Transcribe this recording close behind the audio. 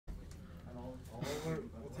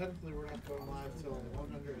technically we're not going live till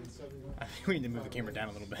 170. I think we need to move the camera down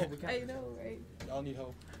a little bit. I know, right? Y'all need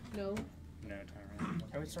help. No. No, time.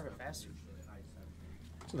 I would start it faster.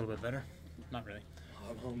 It's a little bit better. Not really.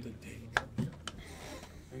 I'm home today.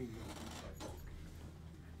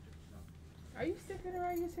 Are you sick or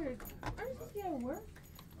are you serious? Are you supposed to be at work?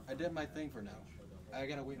 I did my thing for now. I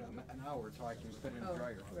gotta wait an hour till I can spit it in the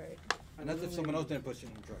dryer. Right. And that's if someone else didn't push it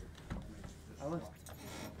in the dryer. I left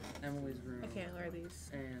Emily's room I can't wear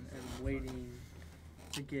these. and am waiting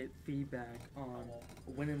to get feedback on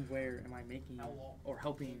when and where am I making or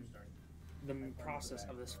helping the process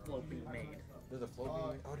of this float being made. There's a float being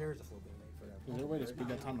made. Oh, there is a float being made for that. Is there a way to speed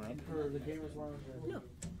that timer up? For the gamers lounge. No.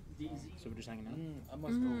 So we're just hanging out? I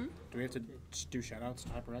must go. Do we have to do shout-outs to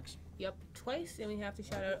HyperX? Yep, twice, and we have to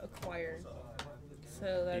shout out acquire.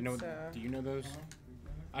 So that's Do you know those?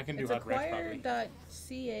 I can do it's HyperX probably.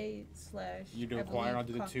 acquire.ca/. You do I acquire, I'll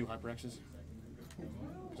do the believe 2 HyperXs.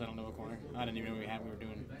 Because I don't know acquire. I didn't even know we were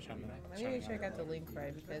doing shouting out. Let me make sure I got the link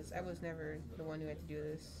right because I was never the one who had to do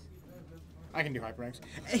this. I can do HyperX.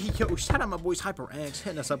 Hey, yo, shout out my boys HyperX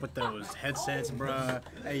hitting us up with those headsets, bruh.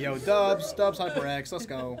 Hey, yo, Dubs HyperX, let's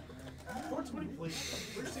go. 420 plate,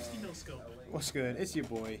 360 mil scope. What's good? It's your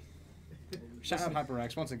boy. Shout out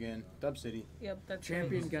HyperX once again. Dub City. Yep, that's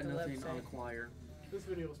Champion right, got the nothing website. on acquire. This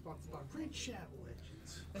video was sponsored by Great Shadow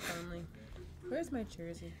Legends. If only. Where's my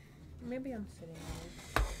jersey? Maybe I'm sitting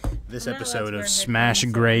on it. This I'm not allowed episode to wear of Smash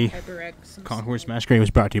headphones Gray, on HyperX. Concord Smash Gray was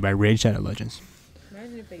brought to you by Raid Shadow Legends.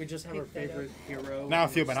 Imagine if they We just have our picked that up. favorite hero. Now I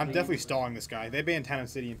feel bad. I'm Steve. definitely stalling this guy. They banned Town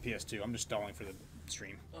City and PS2. I'm just stalling for the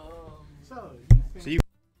stream. So, So you.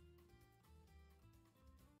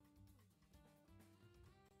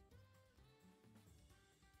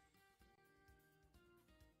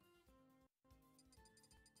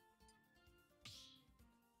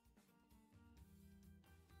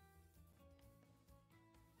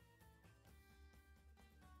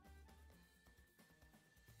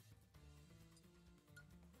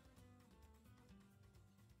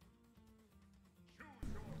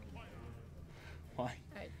 Why?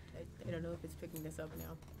 I don't know if it's picking this up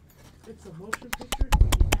now. it's a motion picture.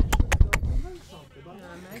 You actually go and learn something about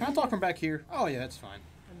it. Can I talk from back here? Oh yeah, that's fine.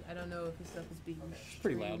 I don't know if this stuff is being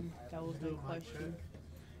pretty loud. streamed. That was my question.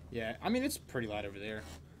 Yeah, I mean it's pretty loud over there.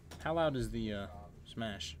 How loud is the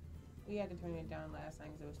Smash? We had to turn it down last time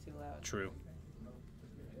because it was too loud. True.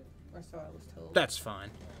 Or so I was told. That's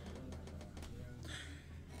fine.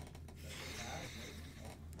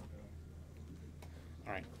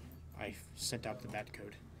 Alright. I sent out the bat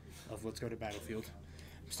code of let's go to Battlefield.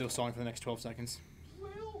 I'm still stalling for the next 12 seconds.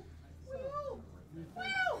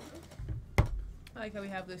 I like how we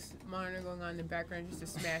have this monitor going on in the background, just a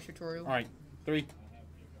Smash tutorial. Alright. 3,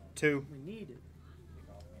 2. We need it.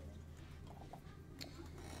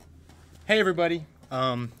 Hey everybody.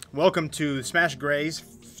 Welcome to Smash Gray's,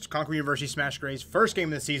 Concord University Smash Gray's first game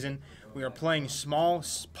of the season. We are playing small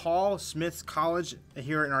Paul Smith College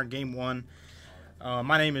here in our game 1.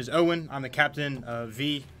 My name is Owen. I'm the captain of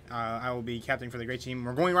V. I will be captain for the great team.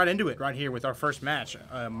 We're going right into it right here with our first match.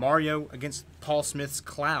 Mario against Paul Smith's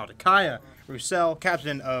Cloud. Kaya Roussel,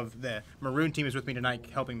 captain of the Maroon team, is with me tonight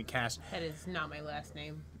helping me cast. That is not my last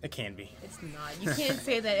name. It can be. It's not. You can't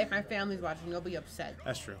say that if my family's watching. They'll be upset.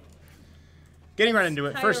 That's true. Getting right into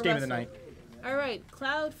it. Kaya First game of the Russell. night. All right,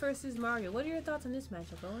 Cloud versus Mario. What are your thoughts on this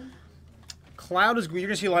matchup, Owen? Cloud is. You're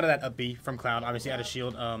gonna see a lot of that up B from Cloud, obviously out of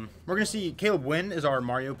shield. We're gonna see Caleb Wynn is our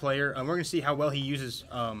Mario player. We're gonna see how well he uses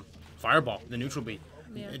Fireball, the neutral B,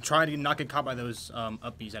 and try to not get caught by those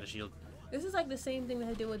up Bs out of shield. This is like the same thing that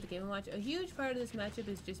I did with the Game & Watch. A huge part of this matchup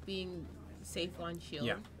is just being safe on shield.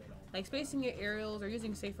 Yeah. Like spacing your aerials or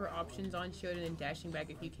using safer options on shield and then dashing back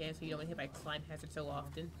if you can so you don't get hit by slime hazard so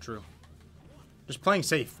often. True. Just playing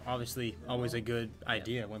safe, obviously, always a good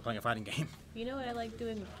idea when playing a fighting game. You know what I like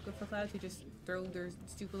doing for Cloud to just throw their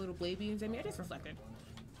stupid little blade beams at me? I just reflected.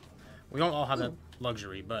 We don't all have that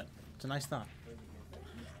luxury, but it's a nice thought.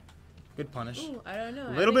 Good punish. Ooh, I don't know.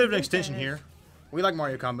 A little bit of an extension here. We like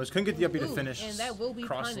Mario combos. Couldn't get the up B to Ooh, finish. and that will be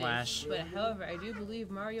Cross punished. slash. But however, I do believe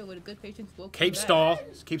Mario with a good patience will come Cape back, stall.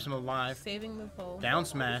 Keeps him alive. saving the pole. Down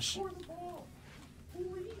smash.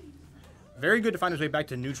 Very good to find his way back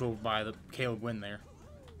to neutral by the Caleb Wynn there.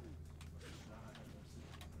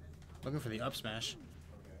 Looking for the up smash.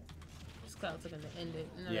 This Cloud's looking to end it.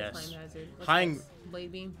 Another Yes. slime hazard. What's Hiding- this?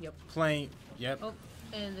 Blade beam. Yep. Playing. Yep. Oh,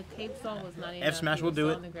 and the cape stall was not enough. F smash He will was do still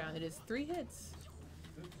it. On the ground. It is 3 hits.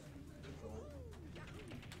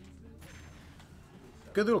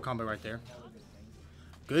 Good little combo right there.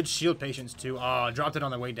 Good shield patience too. Oh, dropped it on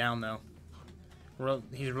the way down though.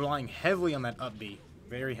 He's relying heavily on that up B.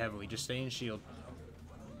 Very heavily. Just stay in shield.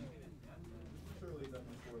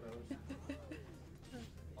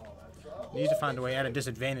 Needs to find a way at a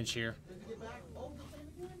disadvantage here.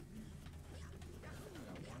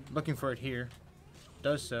 Looking for it here.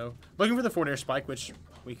 Does so. Looking for the forward air spike, which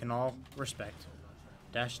we can all respect.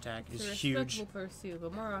 Dash attack is huge. Respectable pursuit,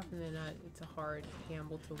 but more often than not, it's a hard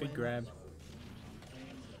gamble to win. Good grab.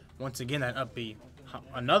 Once again, that up B.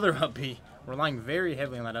 Another up B. Relying very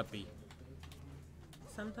heavily on that up B.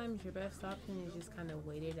 Sometimes your best option is just kind of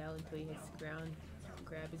wait it out until he hits the ground.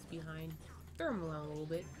 Grab his behind. Throw him around a little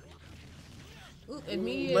bit. Ooh,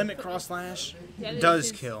 immediate Limit cross slash that does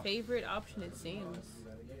is his kill. Favorite option, it seems.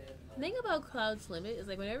 The thing about Cloud's limit is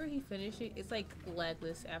like whenever he finishes, it's like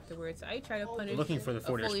legless afterwards. I try to punish. Looking for the a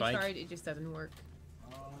forward air fully spike. charged, it just doesn't work.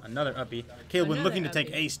 Another up B. Caleb Another looking to up take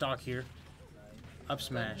B. A stock here. Up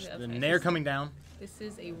smash. Up The smash. Nair coming down. This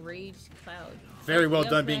is a raged Cloud. Very well The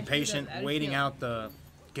up done being smash is patient, out of waiting shield. out the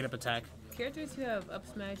get up attack. Characters who have up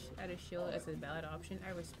smash out of shield as a valid option,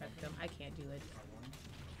 I respect them. I can't do it.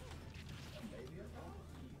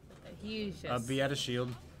 He is just. Up B out of shield.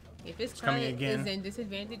 If his coming client again. is in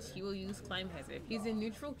disadvantage, he will use climb hazard. If he's in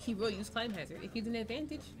neutral, he will use climb hazard. If he's in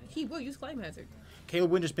advantage, he will use climb hazard.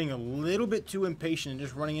 Caleb Wynn just being a little bit too impatient and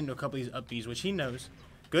just running into a couple of these up Bs, which he knows.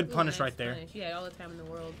 Good Ooh, punish nice right there. punish. He had all the time in the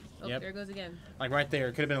world. Oh, Yep. there it goes again. Like right there.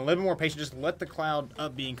 Could have been a little bit more patient. Just let the Cloud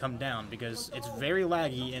up B and come down because it's very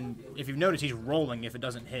laggy. And if you've noticed, he's rolling if it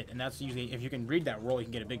doesn't hit. And that's usually, if you can read that roll, you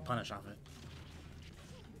can get a big punish off it.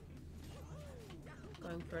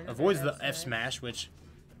 Going for another Avoids the F smash, which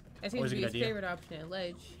That seems always to a be good his idea. favorite option at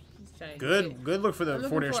ledge. He's trying to get- good look for the I'm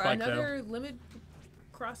forward looking air for spike though. another limit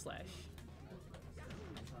cross slash.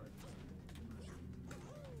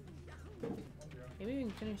 Maybe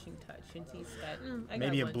even finishing touch since he's got. I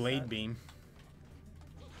Maybe a got one blade stock. beam.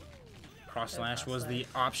 Cross slash cross was the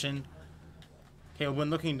slash. option. Caleb Wynn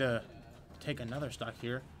looking to take another stock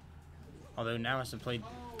here. Although now has to play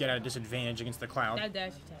get at a disadvantage against the Cloud. That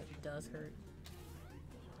dash attack does hurt.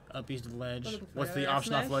 Up B's to the ledge. Looking for What's the another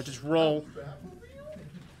option off smash? ledge? Just roll.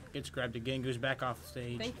 Gets grabbed again, goes back off the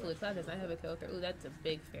stage. Thankfully, Cloud does not have a kill threat. Ooh, that's a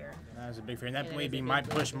big fair. That was a big fair. And that Yeah, blade that is a beam big might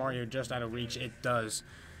fair. push Mario just out of reach. It does.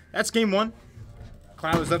 That's game one.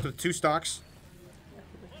 Cloud is left with 2 stocks.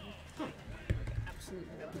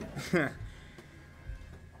 Absolutely.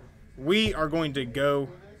 We are going to go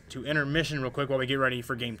to intermission real quick while we get ready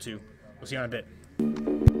for game 2. We'll see you in a bit.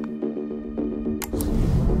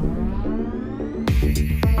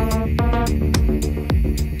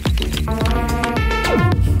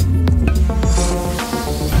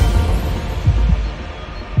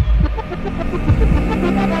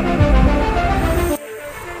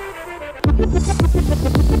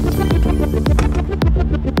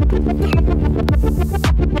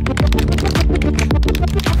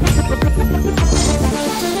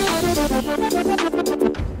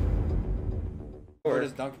 Or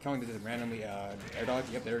does Donkey Kong just randomly air dodge?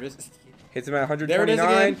 Yep, there it is. Hits him at There it is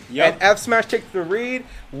 129. again. Yep. And F smash takes the read.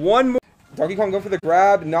 One more. Donkey Kong going for the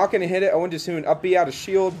grab. Not going to hit it. Owen just doing up B out of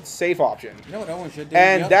shield. Safe option. You know what Owen should do?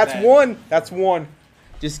 And Yep, that's that. one. That's one.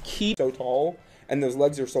 Just keep so tall. And those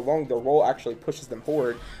legs are so long. The roll actually pushes them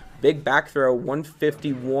forward. Big back throw.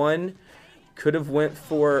 151. Could have went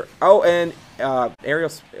for. Oh, and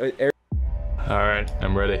aerial. All right,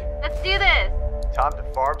 I'm ready. Let's do this. Time to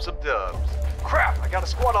farm some dubs. Crap, I got a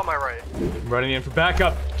squad on my right. I'm running in for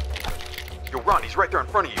backup. Yo, Ron, he's right there in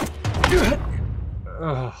front of you.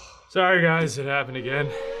 Ugh. Sorry guys, it happened again.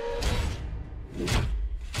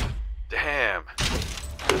 Damn.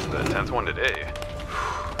 This is the 10th one today.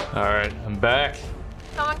 All right, I'm back.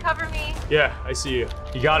 Someone cover me. Yeah, I see you.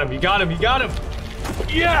 You got him, you got him, you got him!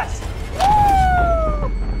 Yes!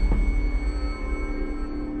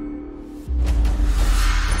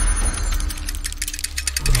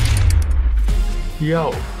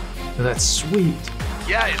 Yo, that's sweet.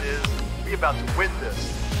 Yeah, it is. We about to win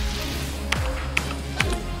this.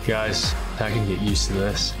 Guys, I can get used to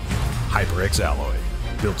this. HyperX alloy,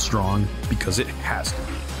 built strong because it has to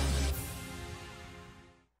be.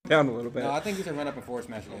 Down a little bit. No, I think you should run up and forward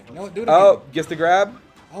smash again. No, do it again. Oh, gets the grab.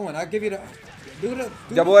 Owen, I'll give you the. Do the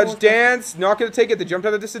Double edge dance. Not going to take it. They jumped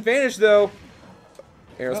out of disadvantage though.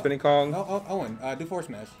 Arrow No, spinning Kong. No, Owen, do forward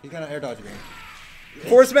smash. He's gonna air dodge again.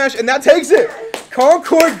 Forward smash, and that takes it.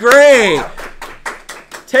 Concord Gray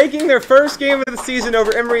taking their first game of the season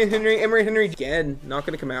over Emery and Henry. Emery and Henry again, not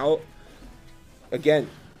going to come out. Again,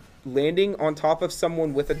 landing on top of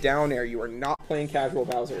someone with a down air. You are not playing casual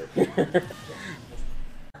Bowser.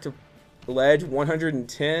 To ledge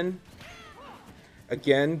 110.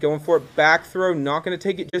 Again, going for it. Back throw, not going to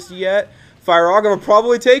take it just yet. Fire will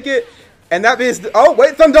probably take it. And that is, oh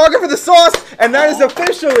wait, Thundaga for the sauce. And that is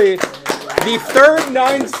officially the third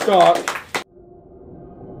 9 stock.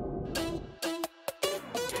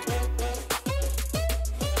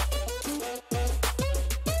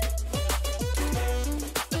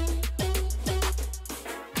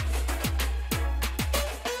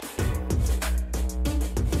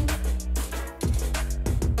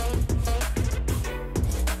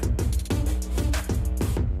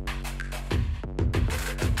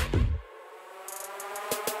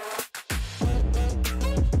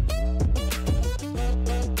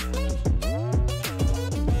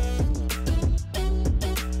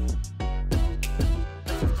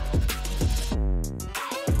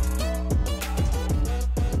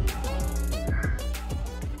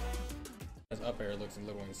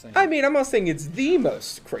 I mean, I'm not saying it's the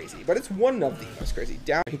most crazy, but it's one of the most crazy.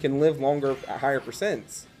 Down, he can live longer at higher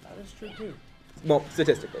percents. That is true too. Well,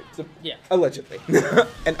 statistically. So, Yeah. Allegedly.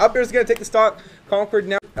 And up air is going to take the stock. Concord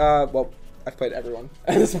now. Well, I've played everyone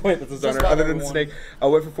at this point. That's a zoner, about other than everyone. Snake.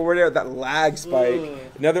 Went for forward air. That lag spike. Ugh.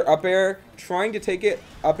 Another up air. Trying to take it.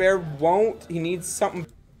 Up air won't. He needs something.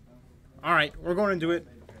 All right, we're going to do it.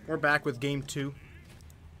 We're back with game 2.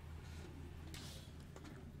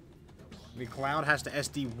 The Cloud has to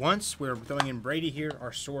SD once. We're throwing in Brady here,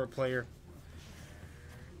 our Sora player.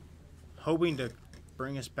 Hoping to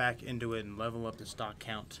bring us back into it and level up the stock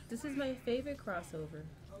count. This is my favorite crossover.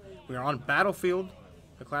 We are on Battlefield.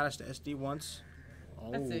 The Cloud has to SD once.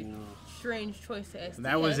 That's a Oh. strange choice to SD.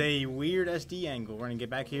 That was a weird SD angle. We're going to get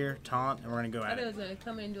back here, taunt, and we're going to go I at thought it it. was going to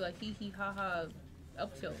come in and do a hee hee ha ha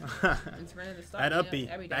up tilt and surrender the stock. That you know, upbeat.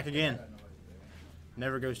 every Back day. again.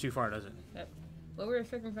 Never goes too far, does it? Yep. What we're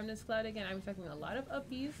expecting from this Cloud again, I'm expecting a lot of up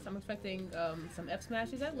Bs. I'm expecting some F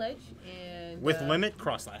smashes at ledge and With limit,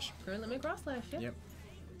 cross slash. current limit cross slash. Yep. Yep.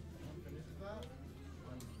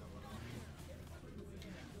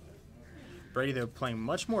 Brady, though, playing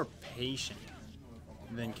much more patient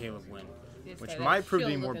than Caleb Wynn, This which guy, might that prove to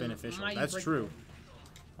be shield more looking beneficial. mighty That's brick- true.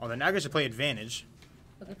 Although now gets to play advantage.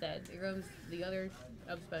 Look at that. There goes the other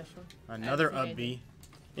up special. Another That's up the idea. B.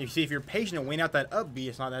 You see, if you're patient and win out that up B,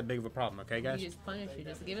 it's not that big of a problem, okay, guys? You just punish it.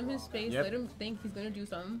 Just give him his space. Yep. Let him think he's gonna do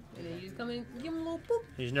something, and then you just come in, and give him a little boop.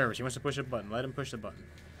 He's nervous. He wants to push a button. Let him push the button.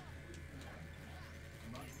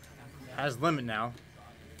 Has limit now.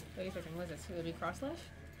 What are you thinking? What is this? Will it be cross slash?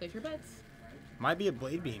 Place your bets. Might be a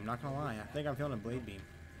blade beam. Not gonna lie. I think I'm feeling a blade beam.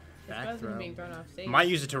 This Back guy's throw. being thrown off stage. Might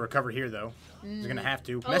use it to recover here though. He's gonna have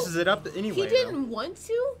to. Oh, Messes it up anyway. He though. didn't want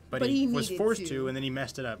to, But he was needed forced to, and then he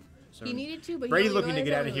messed it up. So he needed to, but Brady he only looking to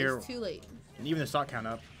get realized out of that when it here. was too late. And even the stock count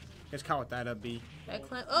up. Gets caught with that up B. That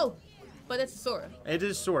climb. Oh, but that's a Sora. It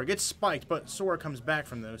is Sora. Gets spiked, but Sora comes back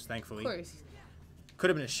from those, Of thankfully. course. Could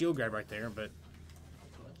have been a shield grab right there, but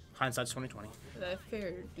hindsight's 2020. That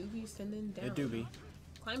fair. Doobie sending down. It do be.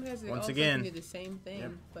 Climb has Once also again. can do the same thing,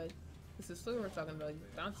 Yep. but this is Sora we're talking about.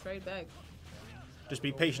 Like, bounce right back. Just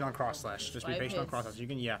be patient on cross slash. Just be 5 patient on hits. cross slash.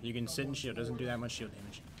 You can sit and shield. Doesn't do that much shield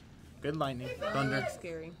damage. Good lightning. Oh, Thunder. that's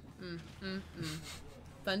scary.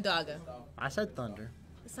 Thundaga. I said thunder.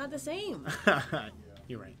 It's not the same.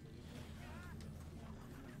 You're right.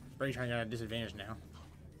 Brady trying to get a disadvantage now.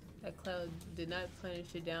 That Cloud did not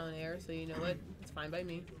punish it down air, so you know what? It's fine by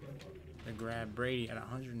me. They grab Brady at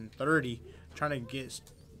 130. Trying to get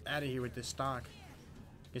out of here with this stock.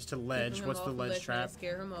 Gets to ledge. Keeping him What's the off ledge trying trap? to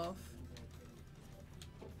scare him off.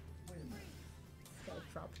 Got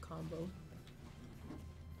a drop combo.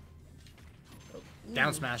 Oh, Down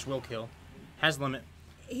ooh. smash will kill. Has limit.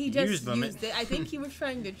 He just used limit. used it. I think he was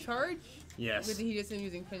trying to charge. Yes. But he just ended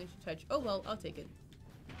using finish touch. Oh well, I'll take it.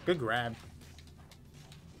 Good grab.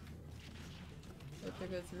 Oh, there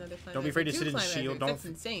goes another climb Don't be hazard. afraid to Two sit in climb shield. hazards. Don't That's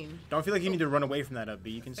insane. Don't feel like you need to run away from that up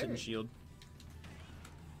B. You can sit in Sure. shield.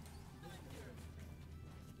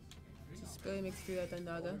 Just really makes through that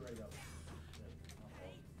Thundaga.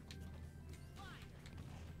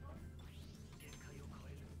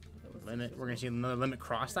 Limit. We're gonna see another limit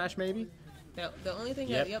cross slash maybe. The only thing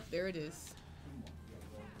Yep. that, yep, there it is.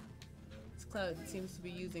 This Cloud seems to be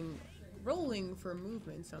using rolling for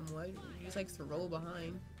movement somewhat. He just likes to roll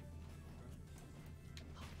behind.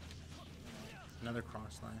 Another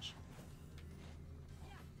cross slash.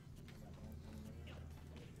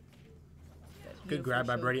 That Good beautiful grab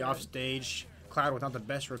by shield Brady grab. off stage. Cloud with not the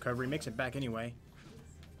best recovery. Makes it back anyway.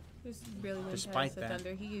 Just barely went Despite past the that.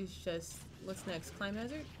 Thunder. He is just, what's next? Climb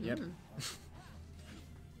hazard? Yep. Mm.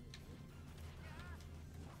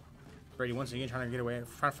 Brady once again trying to get away,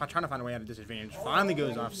 trying to find a way out of disadvantage. Finally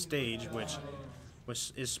goes off stage, which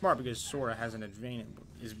is smart because Sora has an advantage,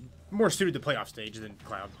 is more suited to play off stage than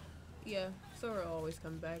Cloud. Yeah, Sora always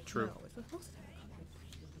comes back. True. Not always, but most of the time.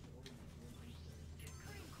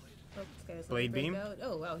 Oh, this guy has a Blade little beam. breakout.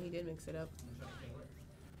 Oh wow, he did mix it up.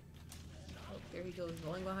 Oh, there he goes,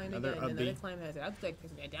 rolling behind Another again. up Another B. climb hazard. I'd like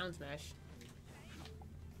a down smash.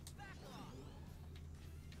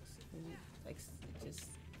 Like just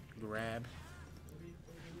Grab.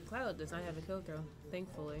 Cloud does not have a kill throw,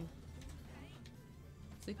 thankfully.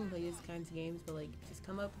 So you can play these kinds of games, but like just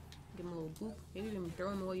come up, give him a little boop, maybe even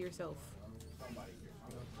throw him away yourself.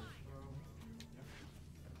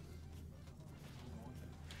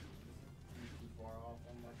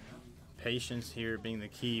 Patience here being the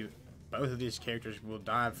key. Both of these characters will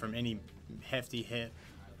dive from any hefty hit.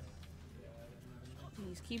 He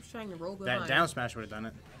just keeps trying to roll behind. That down smash would have done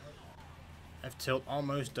it. F tilt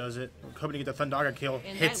almost does it. Hoping to get the Thundaga kill.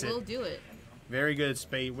 And Hits that it. will do it. Very good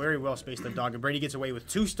space, very well spaced up dog. And Brady gets away with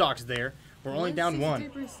 2 stocks there. We're only down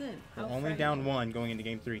 1. We're only down 1 going into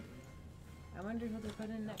game 3. I wonder who they put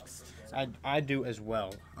in next. I do as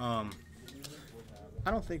well. I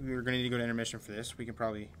don't think we're going to need to go to intermission for this. We can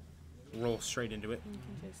probably roll straight into it. We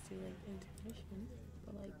can just do like intermission,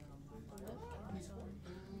 but like.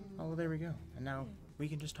 Oh, well, there we go. And now we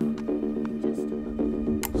can just talk.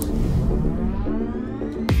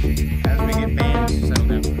 As we get banned, settle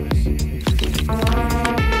down for this.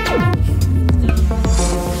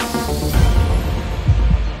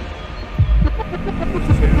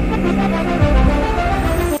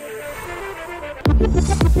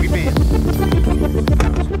 We banned.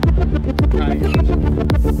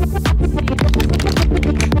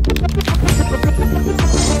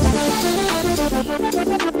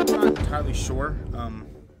 Not entirely sure.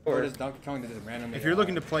 Or does Donkey Kong just randomly? If you're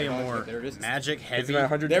looking to play a more there it is. magic heavy, It's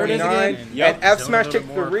 129. Yep. And F smash takes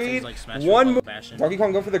the read. One more. Donkey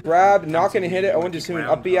Kong go for the grab. Not going to hit it. Owen just doing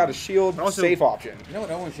up B out of shield. Safe option. You know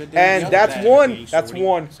what Owen should do? And that's one. That's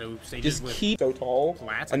one. So Just keep so tall.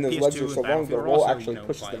 flats And like those legs PS2 are and so long. The Battlefield roll also, actually you know,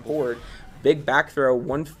 pushes them playable. forward. Big back throw.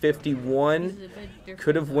 151.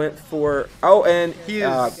 Could have went for. Oh, and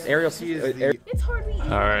aerial. It's hard to eat.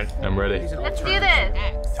 All right, I'm ready. Let's do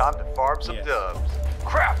this. Time to farm some dubs.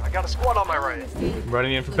 Crap, I got a squad on my right.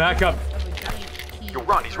 Running in for backup. Yo,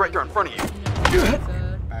 Ron, he's right there in front of you.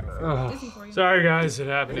 Oh, sorry, guys, it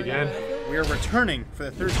happened again. We are returning for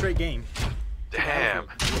the 3rd straight game. Damn.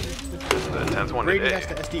 The 10th one Brady today. has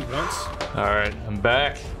to SD once. All right, I'm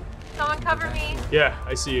back. Someone cover me. Yeah,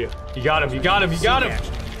 I see you. You got him. You got him. You got him.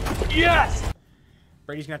 Yes.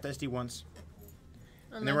 Brady's gonna have to SD once.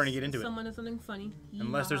 And then we're gonna get into it. Someone does something funny.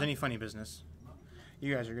 Unless there's any funny business.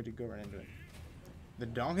 You guys are good to go right into it. The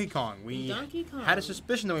Donkey Kong. We Donkey Kong. had a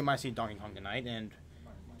suspicion that we might see Donkey Kong tonight, and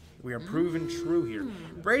we are proven true here.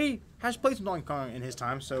 Brady has played some Donkey Kong in his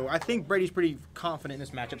time, so I think Brady's pretty confident in this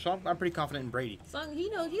matchup, so I'm pretty confident in Brady. Song, he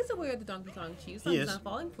knows he's aware of the Donkey Kong cheese. He He's is. not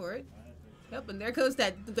falling for it. Yep, and there goes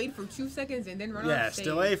that wait for 2 seconds and then run Yeah, off stage.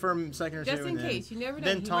 delay for a second or Just two, in and case, you never know.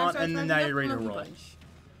 then He might taunt, start and then trying now you're ready to monkey roll. punch.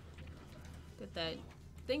 But that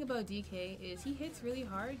thing about DK is he hits really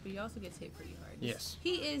hard, but he also gets hit pretty hard. Yes.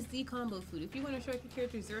 He is the combo food. If you want to show your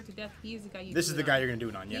character 0 to death, he is the guy you This do is it the guy on. you're going to do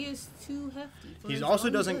it on, yeah. He is too hefty. For He his also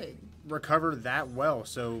own doesn't good. recover that well,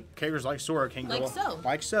 so characters like Sora can Like go so.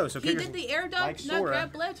 like so. So He characters did the air dunk, like not Sora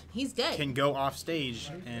grab ledge. He's dead. can go off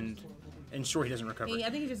stage and ensure he doesn't recover. I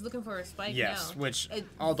think he's just looking for a spike Yes, now. which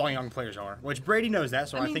all Donkey Kong players are. Which Brady knows that,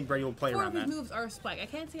 so I mean, think Brady will play 4 around of his that. moves are spike. I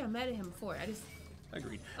can't say I'm mad at him for it. I just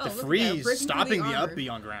Agreed. Oh, The look at that, freeze, breaking through stopping the the armor. up B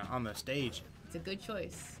on the stage. it's a good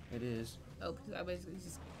choice. It is. Oh, I was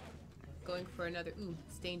just going for another. Ooh,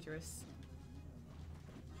 it's dangerous.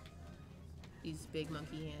 These big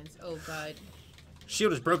monkey hands. Oh god,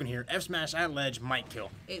 Shield is broken here. F smash at ledge might kill.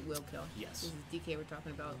 it will kill. Yes. This is DK we're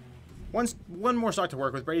talking about. One more stock to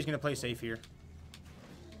work with. Brady's gonna play safe here.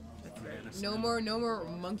 No more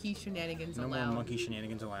monkey shenanigans No allowed. more monkey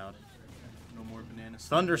shenanigans allowed. No more bananas.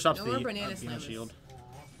 Thunder stops No the more banana up B on slammers. shield.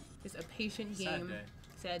 It's a patient Sad game. day.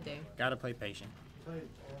 Sad day. Gotta play patient.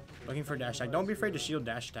 Looking for dash attack. Don't be afraid to shield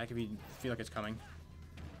dash attack if you feel like it's coming.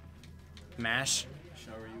 Mash.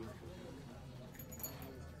 Shower you.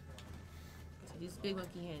 So these big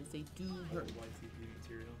monkey hands, they do hurt. YTP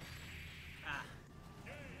material.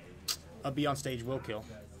 Up B on stage will kill.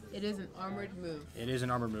 It is an armored move. It is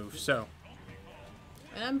an armor move. So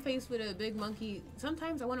And I'm faced with a big monkey.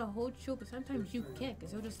 Sometimes I want to hold you, but sometimes you can't,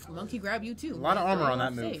 because he'll just monkey grab you too. a lot of Like, armor right on that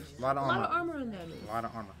off move. stage. A lot of armor. armor on that move. A lot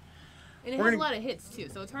of armor. And it We're has a gonna- lot of hits too,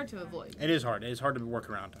 so it's hard to avoid. It is hard. It is hard to work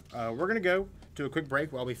around. We're gonna go to a quick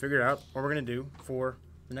break while we figure out what we're gonna do for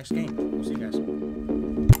the next game. We'll see you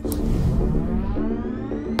guys.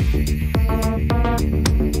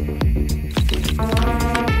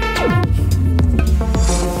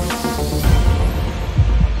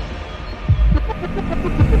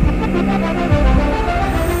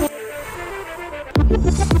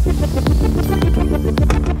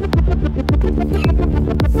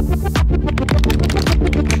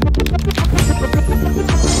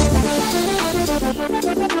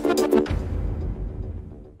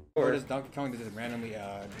 Or does Donkey Kong just randomly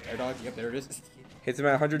air dodge? Yep, there it is. Hits him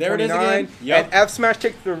at There it is 129. again. Yep. And F smash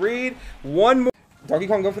takes the read. One more. Donkey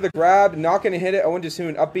Kong go for the grab. Not going to hit it. Owen just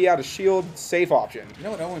doing up B out of shield. Safe option. You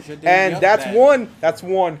know what Owen should do? And Yep, that's that. one. That's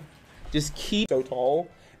one. Just keep so tall,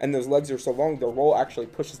 and those legs are so long. The roll actually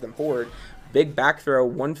pushes them forward. Big back throw.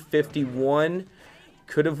 151.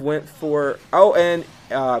 Could have went for. Oh, and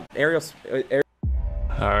aerial.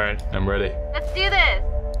 All right, I'm ready. Let's do this.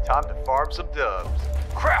 Time to farm some dubs.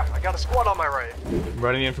 Crap, I got a squad on my right.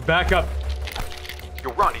 Running in for backup.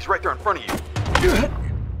 Yo, Ron, he's right there in front of you.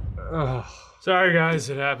 Sorry, guys,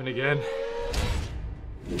 it happened again.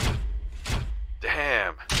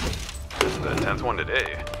 Damn. This is the 10th one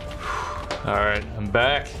today. All right, I'm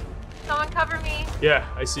back. Someone cover me. Yeah,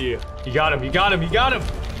 I see you. You got him, you got him, you got him!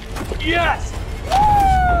 Yes!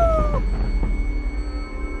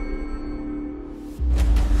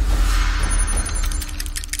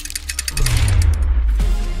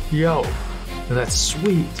 Yo, that's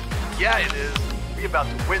sweet. Yeah, it is. We about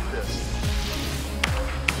to win this.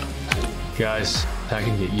 Guys, I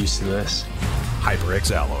can get used to this.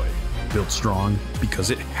 HyperX Alloy. Built strong because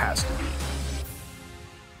it has to be.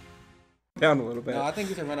 Down a little bit. No, I think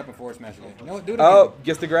you should run up and forward smash again. You know what? Do it Oh, again.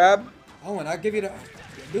 gets the grab. Owen, I'll give you the...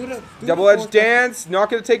 Do the Double edge dance. Not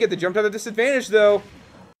going to take it. They jumped out of disadvantage, though.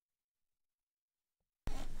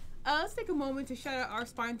 Let's take a moment to shout out our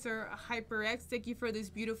sponsor, HyperX. Thank you for this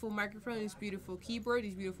beautiful microphone, this beautiful keyboard,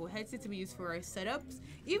 these beautiful headsets we use for our setups.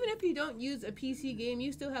 Even if you don't use a PC game,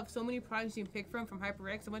 you still have so many products you can pick from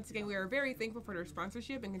HyperX. And once again, we are very thankful for their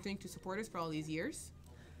sponsorship and continuing to support us for all these years.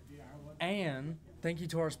 And thank you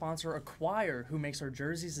to our sponsor, Acquire, who makes our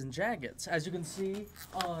jerseys and jackets. As you can see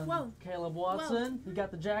on Caleb Watson, he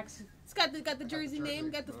got the jacks. It's got the jersey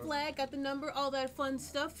name, got the flag, got the number, all that fun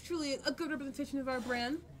stuff. Truly a good representation of our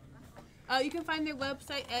brand. You can find their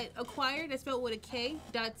website at acquire, that's spelled with a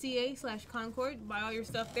K.ca/Concord. Buy all your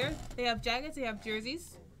stuff there. They have jackets, they have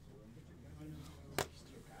jerseys.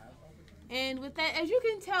 And with that, as you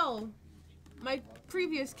can tell, my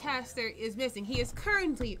previous caster is missing. He is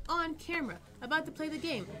currently on camera, about to play the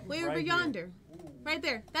game. Way over yonder. Right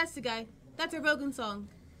there. That's the guy. That's our Rogan song.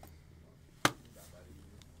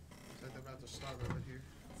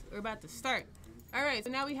 We're about to start. Alright,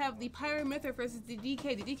 so now we have the Pyro Mythra versus the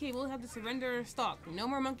DK. The DK will have to surrender or stalk. No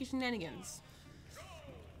more monkey shenanigans.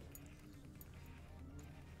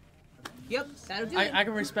 Yep, that'll do it. I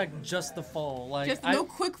can respect just the fall. Like, just no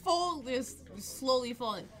quick fall, just slowly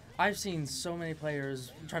falling. I've seen so many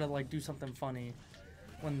players try to like do something funny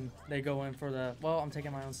when they go in for the, well, I'm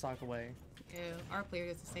taking my own stock away. Yeah, our player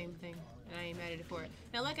does the same thing, and I ain't mad at it for it.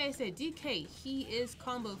 Now, like I said, DK, he is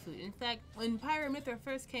combo food. In fact, when Pyro Mythra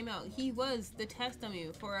first came out, he was the test dummy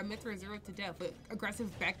for a Mythra 0 to death with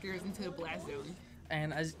aggressive backdoors into the blast zone.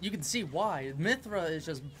 And as you can see why, Mythra is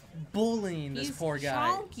just bullying this poor guy.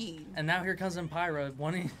 Chonky. And now here comes Pyro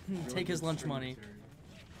wanting to take his lunch money.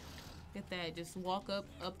 Get that, just walk up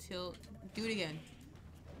tilt, do it again.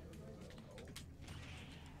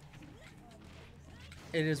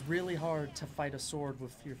 It is really hard to fight a sword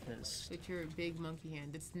with your fist. With your big monkey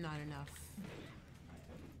hand, it's not enough.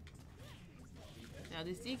 Now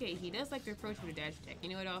this DK, he does like to approach with a dash attack. You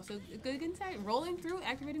know what also? Good insight, rolling through,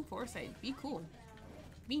 activating foresight. Be cool.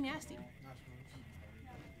 Be nasty.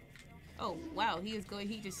 Oh, wow, he is going,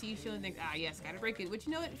 he just sees you and thinks, ah yes, gotta break it. Which,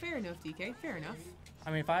 you know what, fair enough, DK, fair enough. I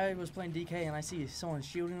mean, if I was playing DK and I see someone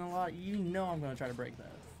shielding a lot, you know I'm gonna try to break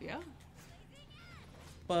that. Yeah.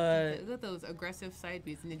 But look at those aggressive side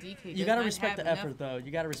beats in the DK. You gotta respect the effort, though.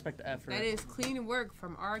 You gotta respect the effort. That is clean work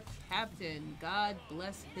from our captain. God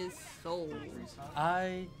bless his soul.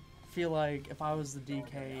 I feel like if I was the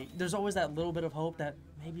DK, there's always that little bit of hope that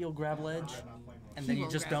maybe you'll grab ledge, and then you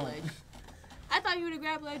just don't. Ledge. I thought you would have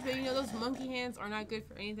grabbed ledge, but you know those monkey hands are not good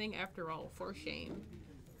for anything after all. For shame.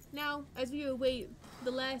 Now, as we await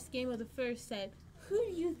the last game of the first set, who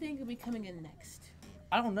do you think will be coming in next?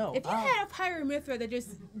 I don't know. If you had a Pyro Mythra that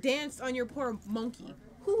just danced on your poor monkey,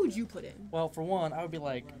 who would you put in? Well, for one, I would be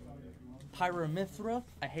like, Pyro Mythra,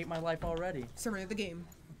 I hate my life already. Surrender the game.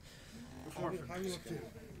 How are you up to?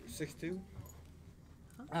 6-2?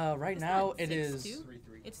 Right now it is. 6-2?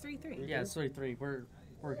 It's 3-3. Yeah, it's 3-3. We're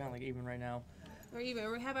kind of like even right now. We're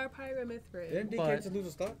even. We have our Pyro Mythra. Didn't DK just lose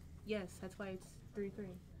a stock? Yes, that's why it's 3-3.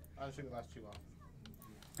 I just took the last two off.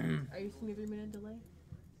 Are you seeing a 3-minute delay?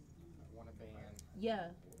 Yeah.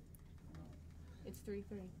 It's 3-3.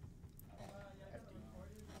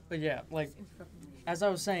 But yeah, like, as I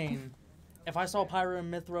was saying, if I saw Pyro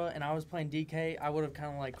and Mythra and I was playing DK, I would have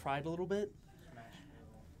kind of like cried a little bit.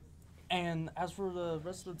 And as for the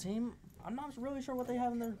rest of the team, I'm not really sure what they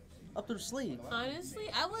have in their up their sleeve. Honestly,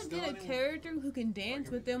 I would get a character who can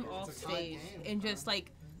dance with them off stage and just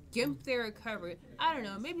like gimp their recovery. I don't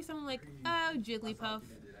know, maybe someone like Jigglypuff,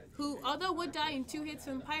 who, although would die in 2 hits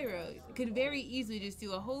from Pyro, could very easily just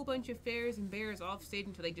do a whole bunch of fairs and bears off stage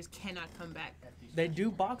until they just cannot come back. They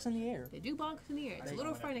do box in the air. They do box in the air. It's a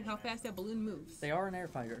little frightening how fast that balloon moves. They are an air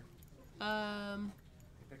fighter.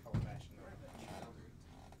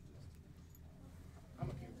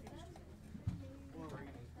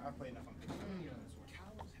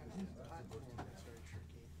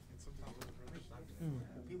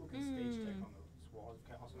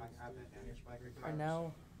 Right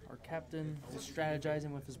now, our captain is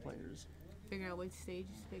strategizing with his players. Figuring out which stage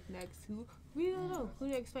to pick next. We don't know who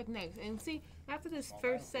to expect next. And see, after this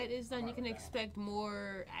first set is done, you can expect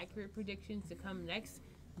more accurate predictions to come next.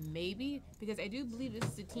 Maybe, because I do believe this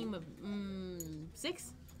is a team of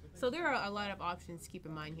 6. So there are a lot of options to keep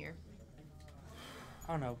in mind here.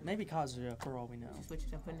 I don't know. Maybe Kazuya, for all we know. Just switch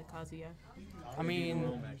it up into Kazuya. I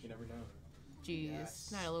mean,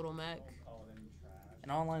 jeez, not a little Mac. An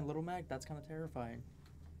online little Mac, that's kind of terrifying.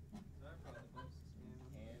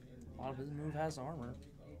 A lot of his move has armor.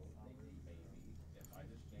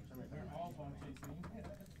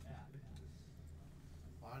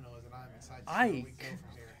 All I know is that I'm excited to see where we Ike. go from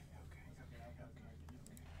here.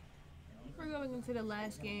 We're going into the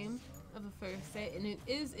last game of the first set, and it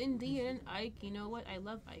is indeed an Ike. You know what? I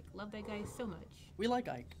love Ike. Love that guy so much. We like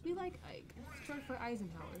Ike. We like Ike. It's short for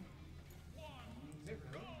Eisenhower.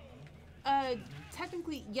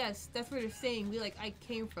 Technically, yes, that's where they're saying we like Ike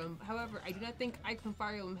came from. However, I do not think Ike from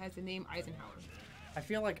Fire Emblem has the name Eisenhower. I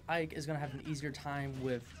feel like Ike is going to have an easier time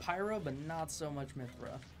with Pyra, but not so much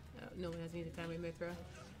Mithra. No one has any time with Mithra.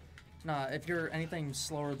 Nah, if you're anything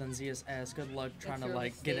slower than ZSS, good luck trying to, your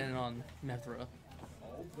like, get mistake. in on Mithra.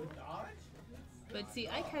 But see,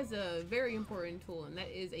 Ike has a very important tool, and that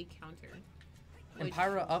is a counter. And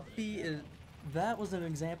Pyra up B is... That was an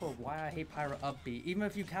example of why I hate Pyra up B. Even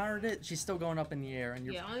if you countered it, she's still going up in the air. And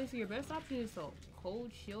you're... Yeah, honestly, your best option is to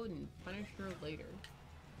hold shield and punish her later.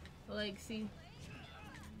 But, like, see...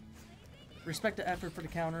 Respect the effort for the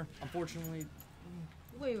counter. Unfortunately...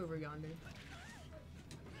 Way over yonder.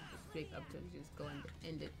 Just big up to just go and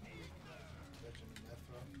end it.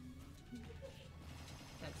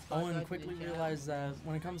 Owen quickly realized that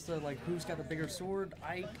when it comes to, like, who's got the bigger sword,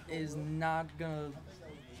 Ike is not gonna...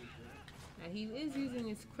 Now, he is using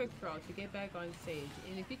his quick draw to get back on stage,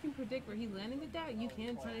 and if you can predict where he's landing with that, you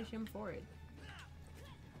can punish him for it.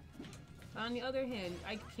 On the other hand,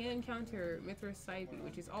 I can counter Mithra's side B,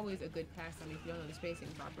 which is always a good pass on if you don't know the spacing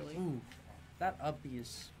properly. Ooh, that up B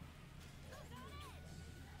is...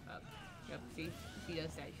 Yep, see? She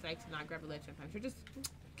does that. She likes to not grab a ledge sometimes. She'll just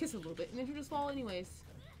kiss a little bit, and then she'll just fall anyways.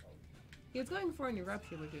 He was going for an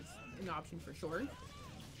eruption, which is an option for sure.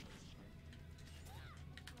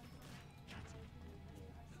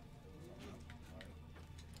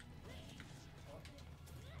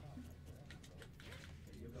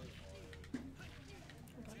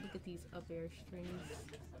 Look at these up air strings.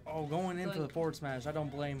 Oh, going in for the forward smash, I don't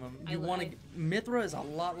blame him. You want to... Mithra is a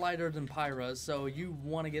lot lighter than Pyra, so you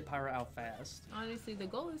want to get Pyra out fast. Honestly, the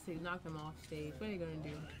goal is to knock them off stage. What are you going to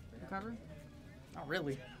do? Recover? Not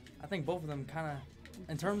really. I think both of them kind of,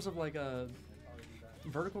 in terms of like a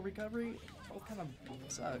vertical recovery, both kind of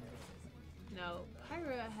suck. Now,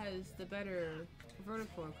 Pyra has the better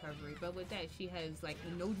vertical recovery, but with that, she has like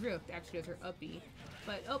no drift, actually as her uppy.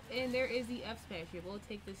 But, oh, and there is the F smash here. We'll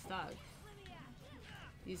take this stock.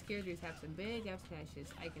 These characters have some big F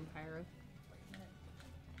smashes, Ike and Pyra.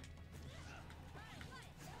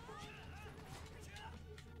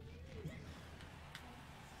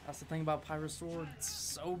 That's the thing about Pyra's sword. It's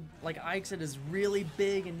so, like Ike's, it is really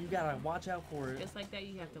big and you gotta watch out for it. Just like that,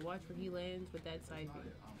 you have to watch where he lands with that side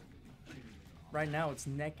view. Right now, it's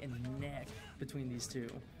neck and neck between these two.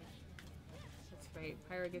 That's right.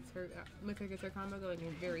 Pyra gets her, Mithra gets her combo going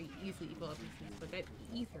and very easily equal up pieces, but that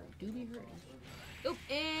ether do be hurting. Oop,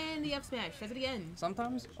 and the F smash. Does it again.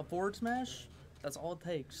 Sometimes a forward smash, that's all it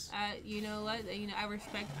takes. You know what? You know, I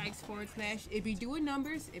respect Ike's forward smash. It be doing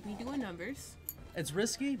numbers. It be doing numbers. It's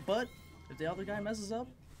risky, but if the other guy messes up,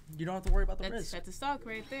 you don't have to worry about the risk. That's a stock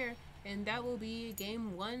right there. And that will be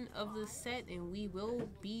game 1 of the set, and we will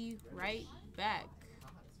be right back.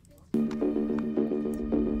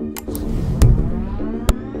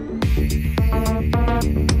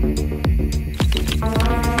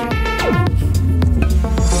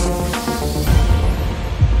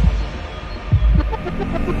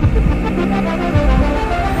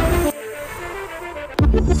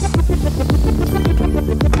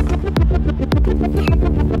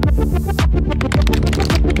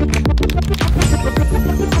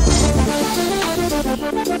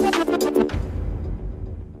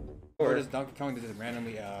 Or does Donkey Kong just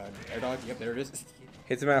randomly air dodge? Yep, there it is.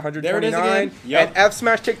 Hits him at 129. There it is again. Yep. And F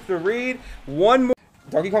smash takes the read. One more.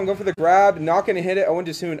 Donkey Kong go for the grab. Not going to hit it. Owen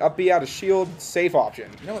just soon. Up B out of shield. Safe option.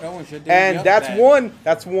 You know what Owen should do? And Yep, that's that. one.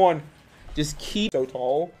 That's one. Just keep so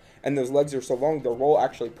tall. And those legs are so long. The roll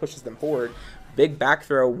actually pushes them forward. Big back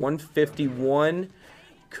throw. 151.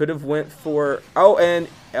 Could have went for... Oh, and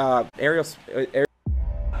aerial...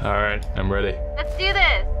 Alright, I'm ready. Let's do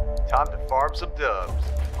this. Time to farm some dubs.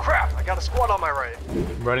 Crap, I got a squad on my right.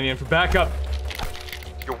 I'm running in for backup.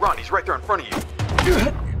 Yo, run, he's right there in front of you.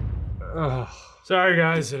 Sorry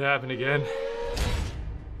guys, it happened again.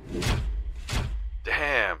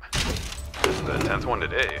 Damn. This is the 10th one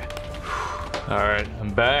today. Alright,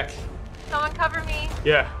 I'm back. Someone cover me.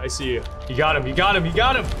 Yeah, I see you. You got him, you got him, you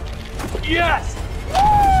got him! Yes!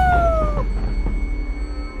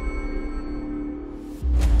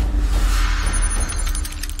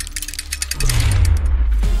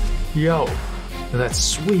 Yo, that's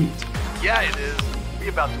sweet. Yeah, it is. We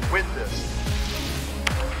about to win this.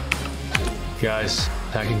 Guys,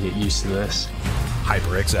 I can get used to this.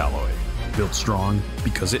 HyperX Alloy. Built strong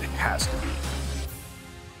because it has to be.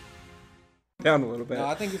 Down a little bit. No,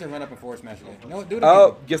 I think you should run up and forward smash again. No, do it again.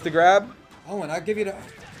 Oh, gets the grab. Owen, I'll give you the...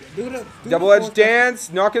 Do Double-edged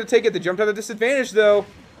dance. Not going to take it. They jumped at a disadvantage, though.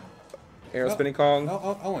 Arrow spinning Kong.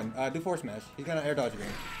 Oh, Owen, do forward smash. He's going to air dodge again.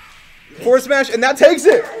 Forward smash, and that takes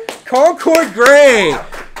it. Concord Gray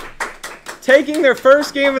taking their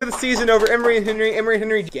first game of the season over Emory and Henry. Emory and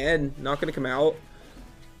Henry again, not going to come out.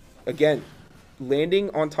 Again, landing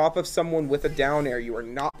on top of someone with a down air. You are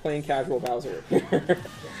not playing casual Bowser.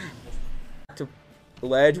 To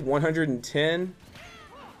ledge 110.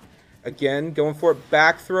 Again, going for it.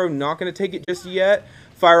 Back throw, not going to take it just yet.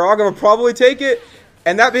 Fireaga will probably take it.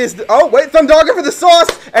 And that is, oh wait, Thumdogger for the sauce.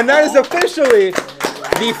 And that is officially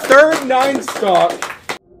the third 9 stock.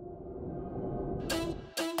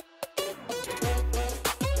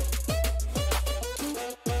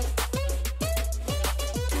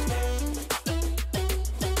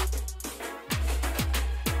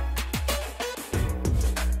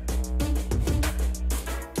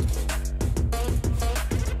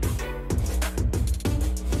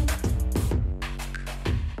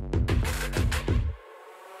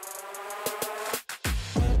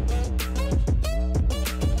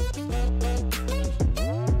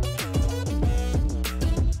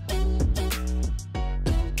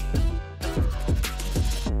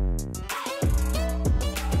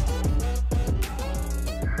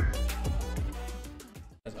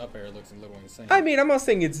 Up air looks a little insane. I mean, I'm not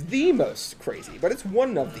saying it's the most crazy, but it's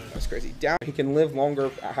one of the most crazy. Down, he can live longer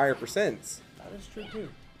at higher percents. That is true too.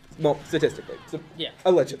 Well, statistically. So, Yeah.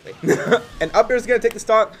 Allegedly. And up air's going to take the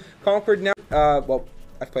stock. Concord now, well,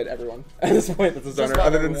 I've played everyone at this point that's a zoner,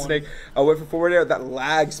 other than Snake. Went for forward air, that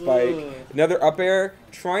lag spike. Ugh. Another up air,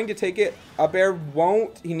 trying to take it. Up air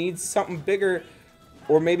won't. He needs something bigger.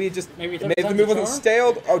 Or maybe just, maybe the move wasn't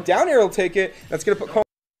staled. Oh, down air will take it. That's going to put Concord.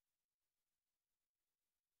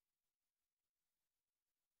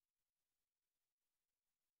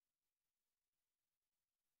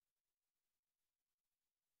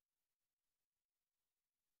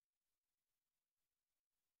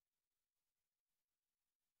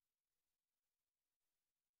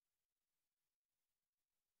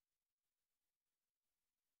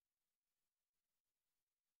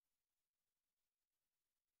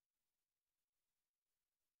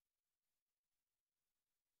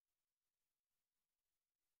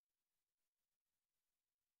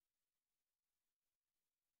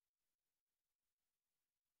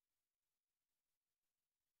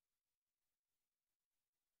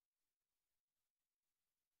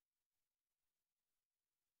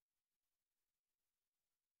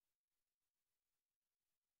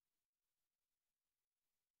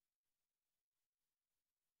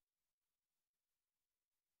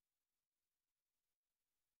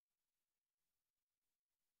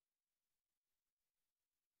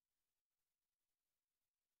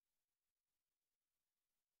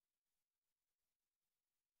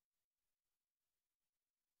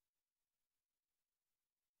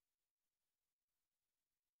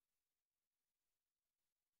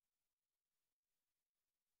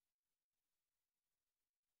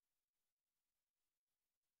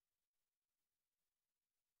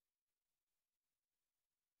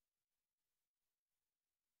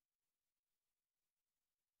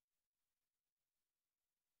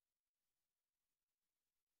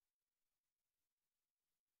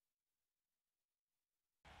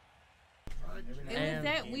 And with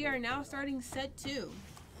that, we are now starting set 2. You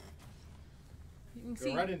can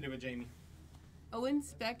see Go right into it, Jamie.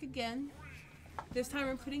 Owen's back again. This time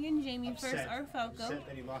we're putting in Jamie first, our Falco. Upset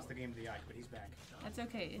that he lost the game to the Ike, but he's back. That's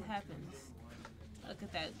okay, it happens. Look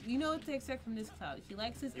at that. You know what to expect from this Cloud. He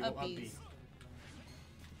likes his upbeats.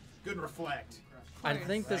 Good reflect. I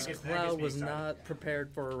think this Cloud was not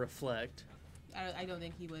prepared for a reflect. I don't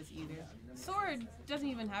think he was either. Sword doesn't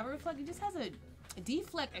even have a reflect. He just has a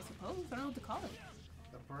deflect, I suppose. I don't know what to call it.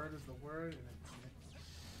 The bird is the word,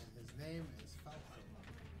 and his name is Falco.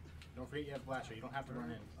 Don't forget you have Blaster. You don't have to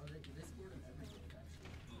run in.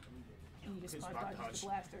 And you just spot dodge the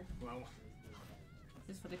blaster. Well,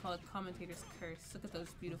 This is what they call a commentator's curse. Look at those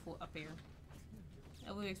beautiful up air.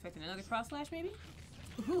 I would expect another cross slash maybe?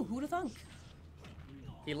 Ooh, who'da thunk?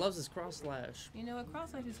 He loves his cross slash. You know what?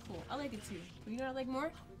 Cross slash is cool. I like it too. But you know what I like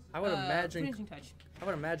more? I would imagine. Finishing touch. I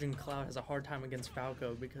would imagine Cloud has a hard time against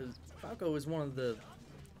Falco because Falco is one of the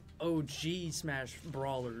OG Smash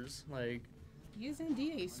brawlers. Like He is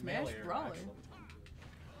indeed a Smash brawler.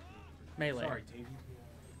 Melee. Sorry, Davey.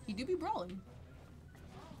 He do be brawling.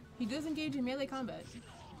 He does engage in melee combat.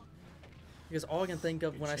 Because all I can think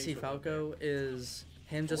of when I see Falco is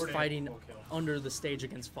him just fighting under the stage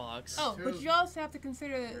against Fox. Oh, but you also have to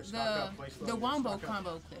consider the wombo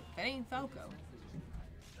combo clip. That ain't Falco.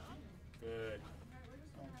 Good.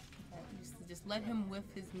 Just let him whiff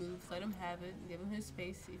his moves, let him have it, give him his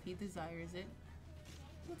space if he desires it.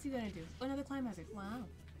 What's he gonna do? Oh, another climb hazard. Wow.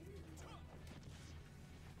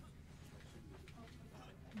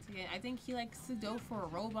 Once again, I think he likes to go for a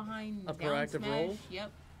roll behind A down proactive smash. roll?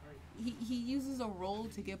 Yep. He uses a roll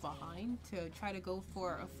to get behind to try to go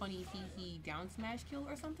for a funny hee down smash kill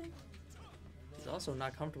or something. He's also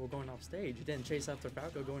not comfortable going off stage. He didn't chase after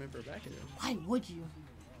Falco going in for a back end. Why would you?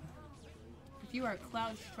 If you are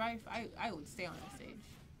Cloud Strife, I would stay on that stage.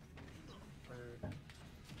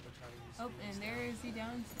 Oh, and there is the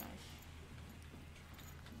down smash.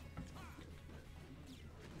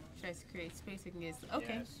 Tries to create space against.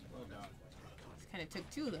 Okay. Yes, well done. Kind of took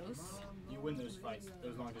two of those. You win those fights,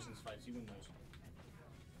 those long distance fights. You win those.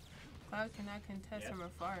 Cloud cannot contest from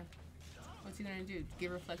afar. What's he gonna do?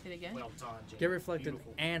 Get reflected again? Well done, Jamie. Get reflected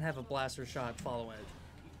Beautiful. and have a blaster shot follow it.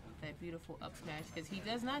 That beautiful up smash because he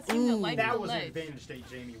does not seem to like That the was an ledge. advantage state,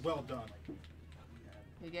 Jamie. Well done.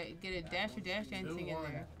 We get a dash dancing in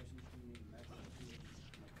there.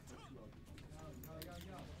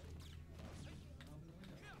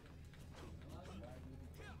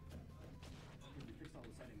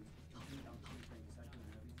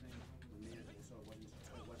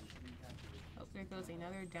 Oh, there goes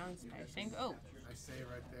another down smash. Oh, I say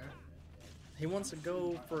right there. He wants to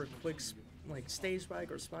go for a quick like stage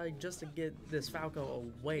spike or spike just to get this Falco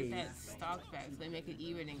away. that stock back so they make it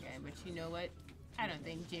even again. But you know what? I don't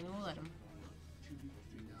think Jamie will let him.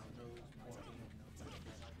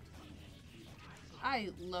 I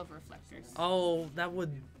love reflectors. Oh, that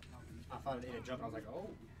would. I thought it hit a jump and I was like, oh.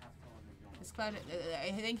 It's Cloud.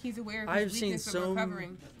 I think he's aware of his I've seen weakness of so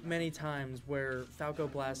recovering. many times where Falco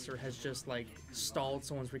Blaster has just like stalled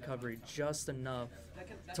someone's recovery just enough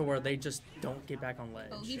to where they just don't get back on ledge.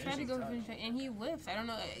 Oh, he tried to go finish it and he whiffs. I don't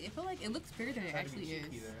know. I feel like it looks bigger than it actually is.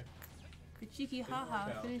 The cheeky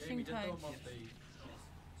haha finishing touch.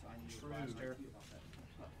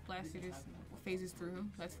 Blaster just phases through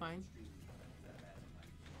him. That's fine.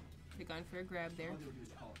 They're going for a grab there.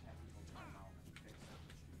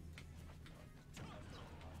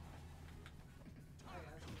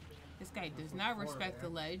 This guy does not respect the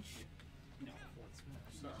ledge.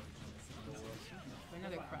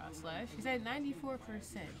 Another cross slash. He's at 94%.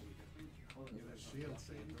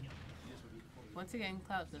 Once again,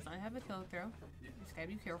 Cloud does not have a kill throw. Just gotta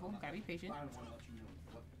be careful, gotta be patient.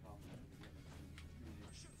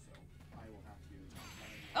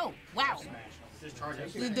 Oh, wow!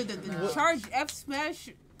 The charge F smash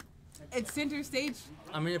at center stage.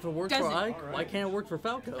 I mean, if it worked for Ike, why can't it work for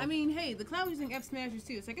Falco? I mean, hey, the Cloud was using F smashers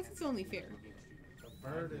too, so I guess it's only fair.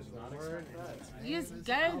 Bird is not word. You just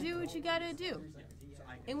gotta do what you gotta do.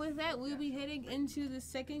 And with that, we'll be heading into the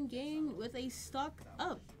second game with a stock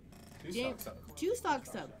up. Two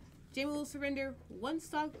stocks up. Jamie will surrender one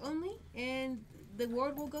stock only, and the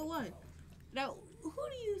ward will go on. Now, who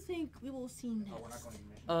do you think we will see next?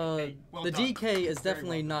 The DK is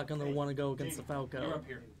definitely not going to want to go against the Falco. You're up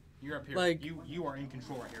here. You're up here. Like, you are in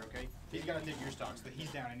control right here, okay? He's got to take your stocks. But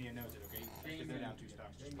he's down and he knows it, okay? Because they're down 2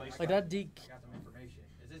 stocks. Just play like that DK.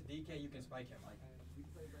 Is this DK? You can spike him. Like,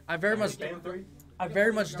 I very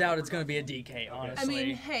much doubt it's going to be a DK, honestly. I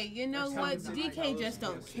mean, hey, you know what? DK just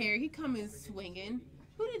don't care. He come in swinging.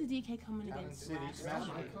 Who did the DK come in against?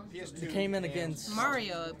 He came in against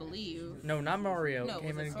Mario, I believe. No, not Mario. No,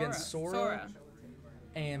 Came in was it against Sora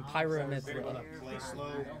and Pyra Mithra.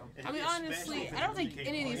 I mean, honestly, I don't think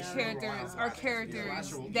any of these characters are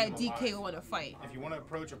characters that DK will want to fight. If you want to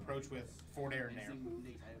approach with forward air and nair.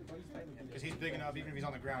 Because he's big enough, even if he's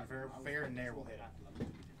on the ground, fair and nair will hit him.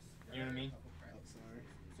 You know what I mean?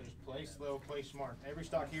 So just play slow, play smart. Every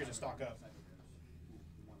stock here is a stock up.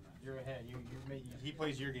 You're ahead. He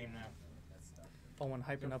plays your game now. Oh, and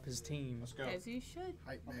hyping up his team. Let's go. As he should.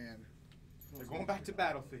 Hype man. They're going back to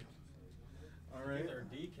Battlefield. All right. either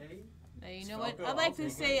DK You know what? I like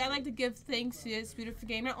to give thanks to this beautiful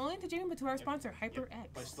game, not only to Jamie, but to our sponsor,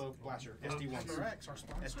 HyperX. By Slow Blaster. SD1. HyperX, our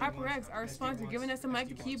sponsor. HyperX, our sponsor, giving us the mic,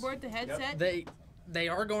 the keyboard, the headset. They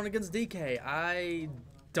are going against DK. I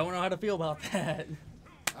don't know how to feel about that.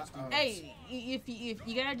 Hey, if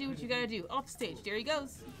you gotta do what you gotta do, off stage, there he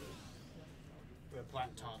goes. The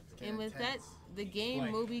flat top. And with that, the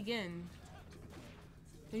game will begin.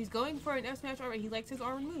 He's going for an F smash already. He likes his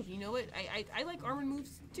armored move. You know what? I like armored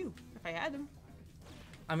moves too, if I had them.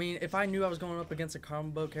 I mean, if I knew I was going up against a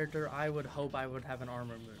combo character, I would hope I would have an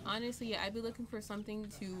armor move. Honestly, yeah, I'd be looking for something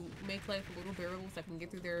to make life a little bearable so I can get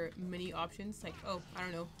through their many options. Like, oh, I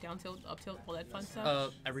don't know, down tilt, up tilt, all that fun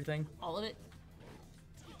stuff. Everything. All of it.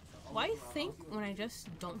 Why think when I just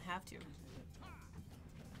don't have to?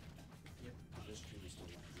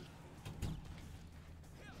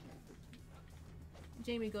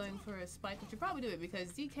 Jamie going for a spike, which would probably do it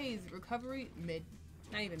because DK's recovery mid,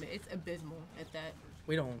 not even mid, it's abysmal at that.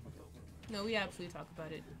 We don't. No, we absolutely talk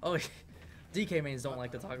about it. Oh, DK mains don't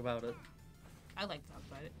like to talk about it. I like to talk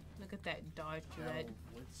about it. Look at that dodge to that.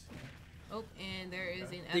 Oh, and there is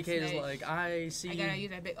an DK is like, I see. I gotta use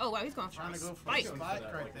that big. Oh wow, he's going for a spike.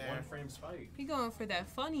 Right there. One frame spike. He's going for that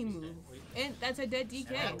funny move, and that's a dead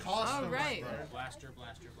DK. All right. Blaster.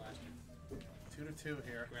 2-2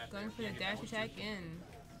 here. Going for the dash attack in.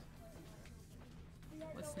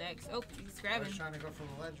 What's next? Oh, he's grabbing. He's trying to go for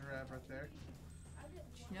the ledge grab right there.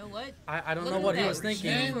 You know what? I don't know what he was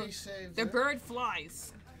thinking. The bird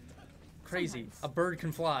flies. Crazy. A bird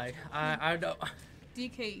can fly. I don't.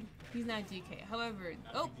 DK, he's not DK. However,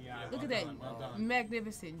 oh, look at that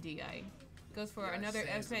magnificent DI. Goes for another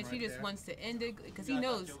F smash. He just wants to end it because he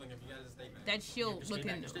knows that shield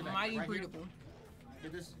looking mighty breathable.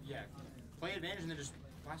 Get this, play advantage and then just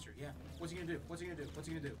blaster. Yeah. What's he gonna do?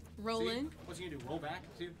 Roll in. What's he gonna do? Roll back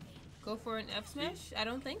too. Go for an F smash? I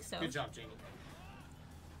don't think so. Good job, Jamie.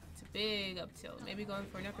 It's a big up tilt. Maybe going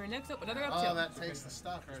for another next up, another up tilt. tilt. Oh, that takes the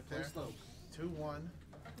stock right there. 2-1.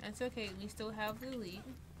 That's okay. We still have the lead.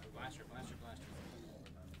 Blaster.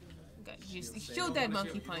 Okay, just shield that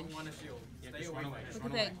monkey punch. Look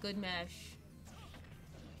at that good mash.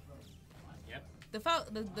 Yep.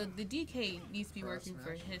 The DK needs to be working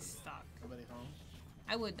for his stock. Somebody home.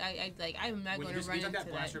 I'm not going to run into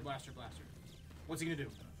that. Blaster. What's he gonna do?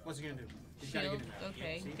 He's gotta get in there.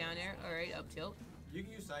 Okay, down there. All right, up tilt. You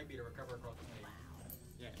can use side B to recover across the stage.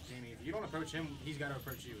 Yeah, Jamie, if you don't approach him, he's got to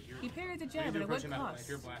approach you. He parried the jab, but at what cost? If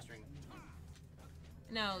you're blastering.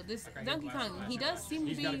 Now, this Donkey Kong, he does seem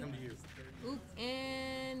to be... He's got to come to you. Oop,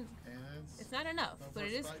 and it's not enough, but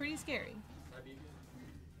it is pretty scary.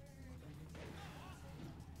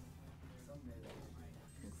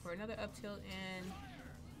 For another up tilt, and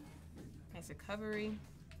nice recovery.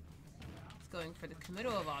 It's going for the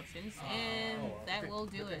committal of options, and that will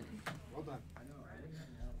do it. Well done.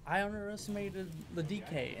 I underestimated the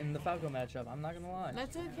DK in the Falco matchup. I'm not gonna lie.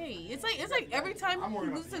 That's okay. It's like every time he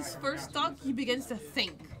loses his first stock, he begins to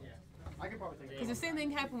think. Because the same thing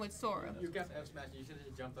happened with Sora. You got F smash. You should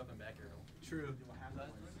have jumped up and back here. True.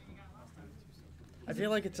 I feel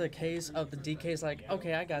like it's a case of the DK's like,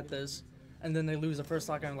 okay, I got this, and then they lose the first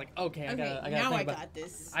stock, and I'm like, okay, I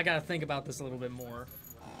gotta think about this a little bit more.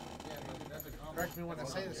 Correct me when I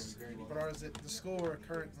say this, but is it the score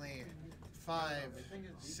currently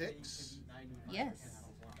 5-6? Yes.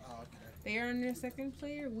 Oh, okay. They are on their second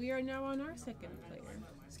player. We are now on our second player.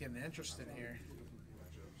 It's getting interesting here.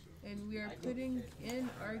 And we are putting in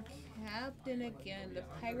our captain again. The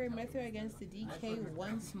Pirate method against the DK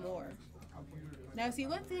once more. Now, see,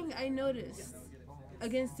 one thing I noticed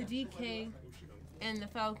against the DK and the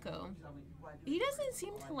Falco, he doesn't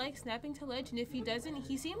seem to like snapping to ledge, and if he doesn't,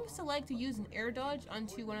 he seems to like to use an air dodge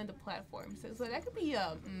onto one of the platforms. So that could be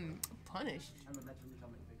punished.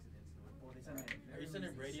 Are you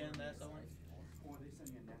sending Radiant in that somewhere?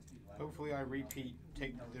 Hopefully I repeat,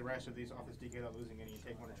 take the rest of these off this DK without losing any, and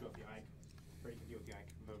take 1 or 2 off the Ike. Or you can deal with the Ike.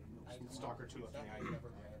 The Stalker 2 off the Ike.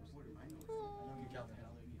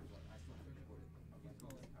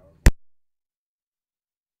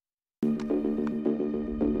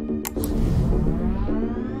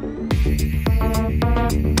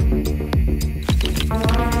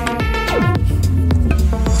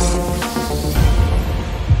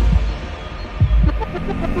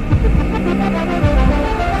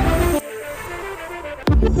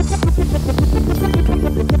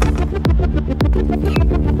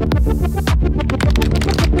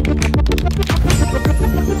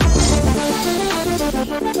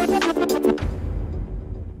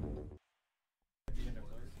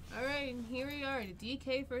 Alright, and here we are. The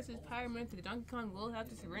DK versus Pyramid. The Donkey Kong will have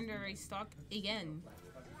to surrender a stock again.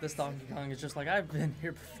 This Donkey Kong is just like, I've been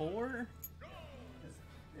here before.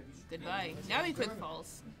 Goodbye. Now we quick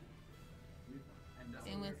falls.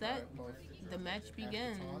 And with that, the match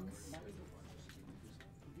begins.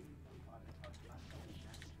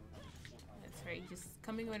 That's right, just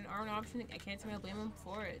coming with an arm option. I can't tell me I blame him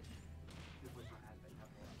for it.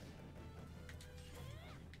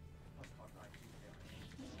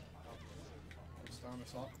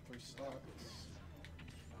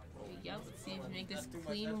 Yep, let's see if you make this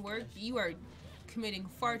clean work. You are committing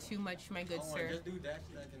far too much, my good sir. Just do dash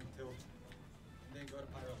attack until then go to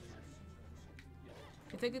pyro leaders.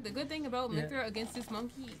 I think the good thing about Mithra against this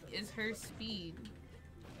monkey is her speed.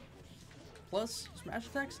 Plus, smash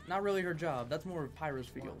attacks, not really her job. That's more of Pyro's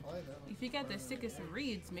field. If you got the sickest of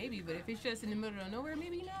reads, maybe, but if it's just in the middle of nowhere,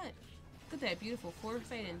 maybe not. Look at that beautiful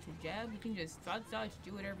foresight into jab. You can just dodge,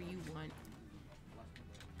 do whatever you want.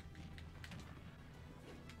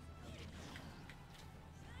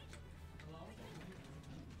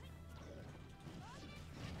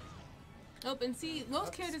 Oh, and see,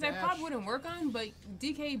 most characters I probably wouldn't work on, but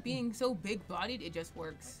DK being so big-bodied, it just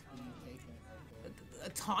works. A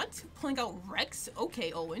taunt? Pulling out Rex?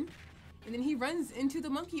 Okay, Owen. And then he runs into the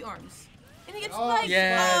monkey arms. And he gets spiked!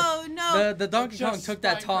 Yeah. Oh, no! The Donkey Kong took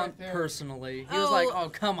that taunt personally. He was like, oh,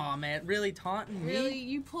 come on, man. Really taunting me? Really?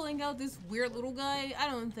 You pulling out this weird little guy? I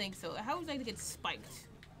don't think so. How was I to get spiked?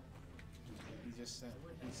 He just sent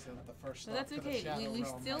the first So that's okay. We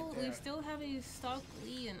still have a stock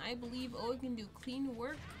lead, and I believe Owen can do clean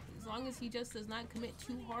work as long as he just does not commit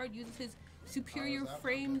too hard, uses his superior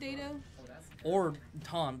frame data. Or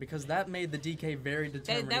taunt, because that made the DK very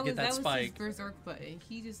determined to get that spike. That was his berserk button.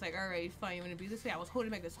 He just like, alright, fine, you want to be this way? I was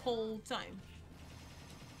holding back this whole time.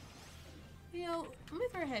 You know,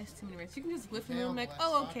 Mithra has too many risks. You can just whiff him and I'm like,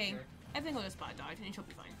 oh, okay. I think I'll just spot dodge and she'll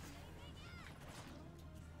be fine.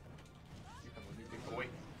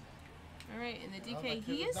 Alright, and the DK,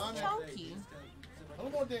 he is chunky. A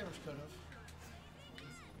little more damage could have.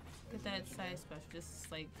 Get that side special, just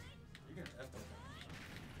like...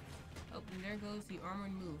 Oh, and there goes the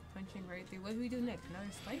armored move, punching right through. What do we do next? Another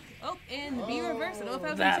spike? Oh, and B reverse. I don't know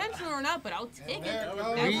if that was intentional or not, but I'll take it.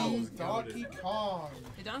 Goes Donkey Kong.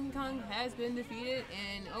 The Donkey Kong has been defeated,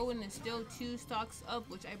 and Owen is still 2 stocks up,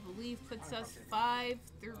 which I believe puts us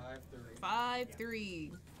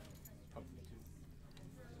 5-3.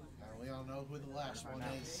 We all know who the last one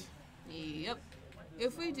is. Yep.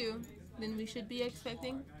 If we do, then we should be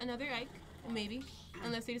expecting another Ike, maybe,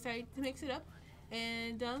 unless they decide to mix it up.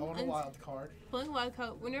 And pulling a wild card. Pulling a wild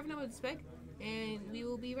card. We never know what to expect, and we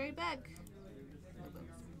will be right back.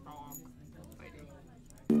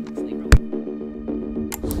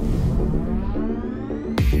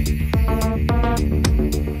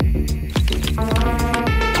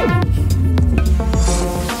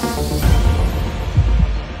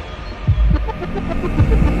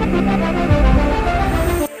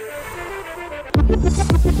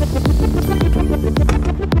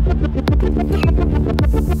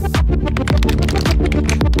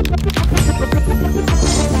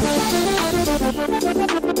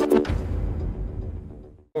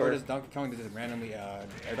 Or does Donkey Kong just randomly air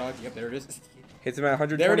dodge? Yep, there it is. Hits him at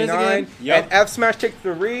 129. There it is again. Yep. And F smash takes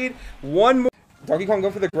the read. One more. Donkey Kong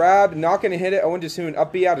going for the grab. Not going to hit it. Owen just doing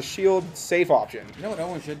up B out of shield. Safe option. You know what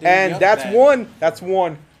Owen should do? And that's one. That's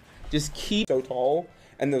one. Just keep so tall.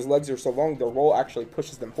 And those legs are so long. The roll actually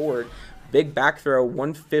pushes them forward. Big back throw.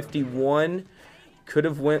 151. Could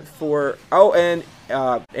have went for... Oh, and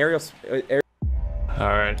aerial...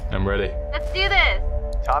 Alright, I'm ready. Let's do this.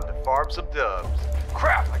 Time to farm some dubs.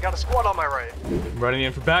 Crap, I got a squad on my right. I'm running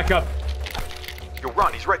in for backup. Yo,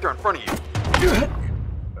 Ron, he's right there in front of you.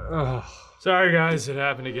 Oh, sorry guys, it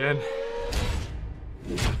happened again.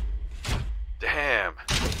 Damn.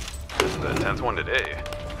 This is the 10th one today.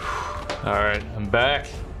 Alright, I'm back.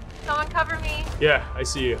 Someone cover me. Yeah, I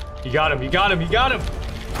see you. You got him, you got him, you got him!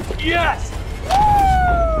 Yes!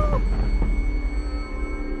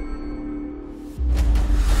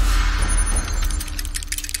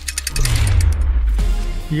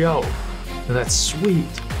 Yo, that's sweet.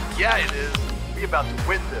 Yeah, it is. We about to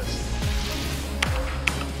win this.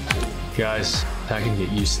 Guys, I can get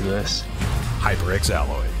used to this. HyperX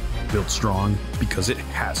Alloy. Built strong because it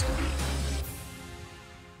has to be.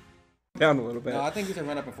 Down a little bit. No, I think you should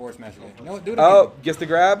run up and forward smash again. You know what? Do it again. Oh, gets the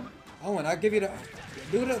grab. Owen, I'll give you the...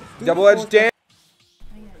 Double-edged damage.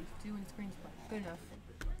 Oh yeah, he's doing screen spot. Good enough.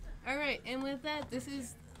 Alright, and with that, this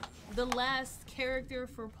is the last character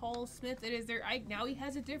for Paul Smith. It is their Ike. Now he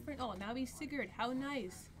has a different... Oh, now he's Sigurd. How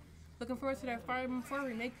nice. Looking forward to that Fire Emblem 4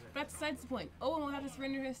 remake. But that's besides the point. Owen will have to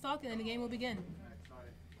surrender his stock, and then the game will begin.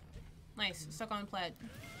 Nice. Stuck on plaid.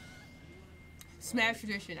 Smash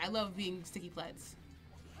tradition. I love being sticky plats.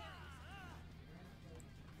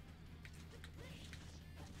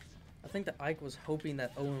 I think that Ike was hoping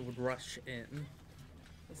that Owen would rush in.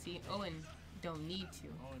 But see, Owen don't need to.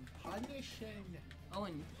 Owen punishing.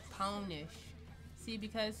 Owen punish. See,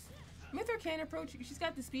 because Mithra can approach. She's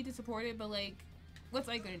got the speed to support it, but like, what's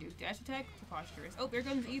Ike gonna do? Dash attack? Preposterous. Oh, there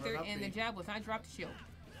comes Ether, and the jab was not dropped to shield.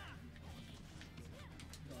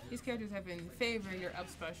 These characters have been favoring their up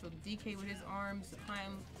special. DK with his arms,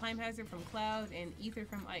 climb hazard from Cloud, and Ether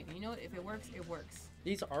from Ike. And you know what? If it works, it works.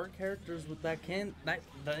 These are characters with that can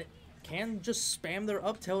just spam their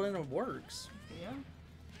up tilt and it works. Yeah.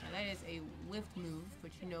 Now that is a whiffed move,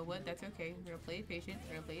 but you know what? That's okay. We're gonna play it patient.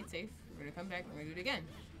 We're gonna play it safe. We're gonna come back. We're gonna do it again.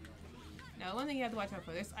 Now, one thing you have to watch out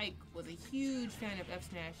for. This Ike was a huge fan of F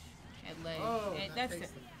smash at leg. Oh, and that's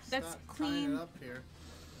Stop clean tying it up here.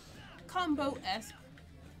 combo-esque.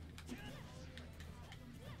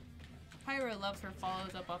 Pyra loves her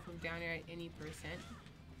follows up off of down air at any percent.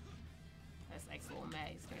 That's Ike's little mad.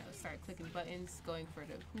 He's gonna start clicking buttons, going for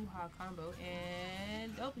the hoo-ha combo,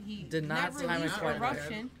 and oh, he did not time release it quite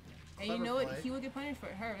eruption. And you know what? play. He will get punished for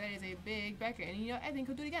her. That is a big backer. And you know, I think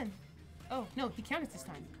he'll do it again. Oh no, he counters this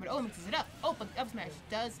time, but oh, mixes it up. Oh, but the up smash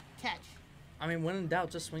does catch. I mean, when in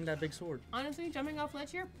doubt, just swing that big sword. Honestly, jumping off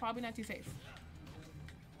ledge here, probably not too safe.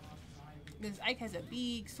 Because Ike has a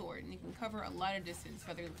big sword and he can cover a lot of distance,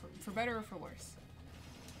 whether for better or for worse.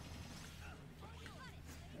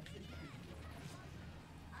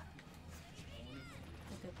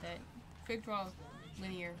 Look at that. Quick draw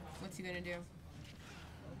linear. What's he gonna do?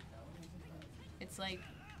 It's like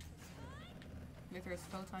Mithra's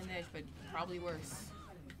Photon Edge, but probably worse.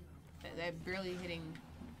 That barely hitting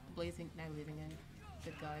not blazing end.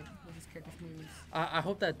 Good God, with his character's moves. I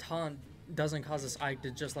hope that taunt doesn't cause this Ike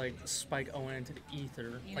to just like spike Owen into the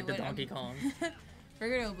ether, You like know the what? Donkey Kong.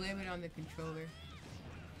 We're gonna blame it on the controller.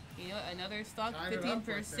 You know what? Another stock, Sign it up like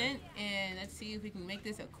 15%, and let's see if we can make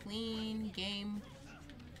this a clean game.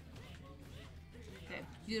 That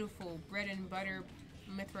beautiful bread and butter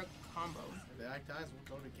Mithra combo. If the Ike dies,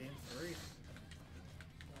 we'll go to game 3.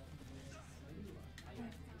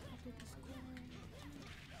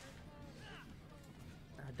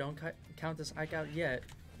 Don't count this Ike out yet.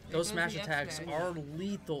 Those smash attacks are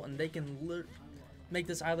lethal, and they can make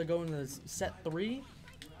this either go into set 3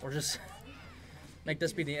 or just make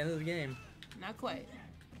this be the end of the game. Not quite.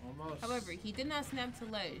 Almost. However, he did not snap to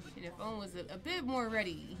ledge, and if Owen was a bit more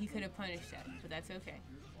ready, he could have punished that, but that's okay.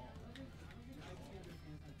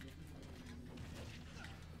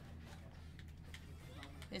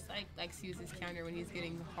 It's like likes to use his counter when he's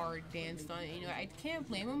getting hard danced on. You know, I can't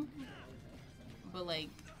blame him, but like,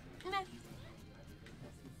 nah.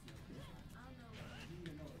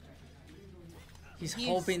 He's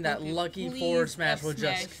hoping that lucky forward smash will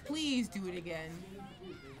just... Please do it again.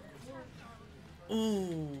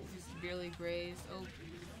 Ooh. Just barely grazed. Oh.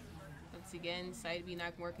 Once again, side B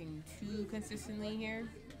not working too consistently here.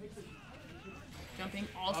 Jumping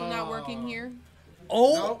also not working here.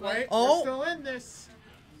 Oh! No, wait, oh! we're still in this.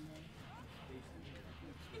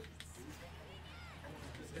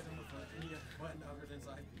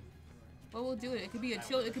 Well, we'll do it. It could be a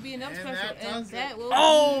chill. It could be an up special, and that will.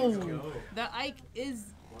 Oh! The Ike is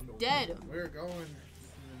dead. We're going to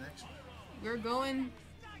the next one. We're going.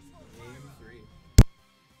 Game 3.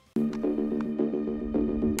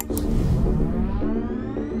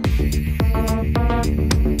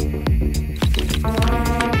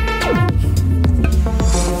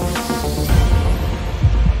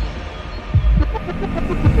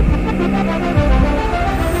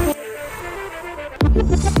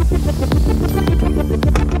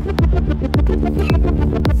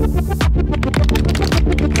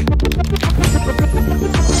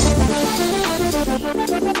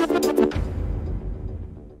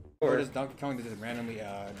 Or does Donkey Kong just randomly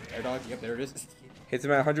air dodge? Yep, there it is. Hits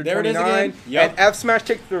him at There it is 129. again. Yep. And F smash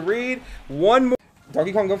takes the read. One more.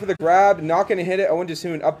 Donkey Kong going for the grab. Not going to hit it. Owen just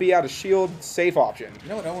doing up B out of shield. Safe option. You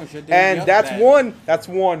know what Owen should do? And Yep, that's that. one. That's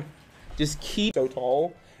one. Just keep so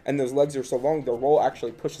tall. And those legs are so long. The roll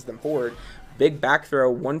actually pushes them forward. Big back throw.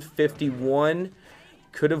 151.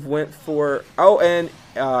 Could have went for... Oh, and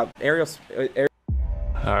aerial...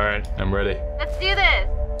 Alright, I'm ready. Let's do this.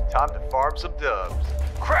 Time to farm some dubs.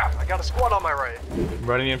 Crap, I got a squad on my right. I'm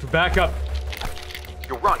running in for backup.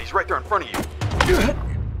 Yo, Ron, he's right there in front of you.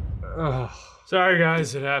 Oh, sorry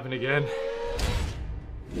guys, it happened again.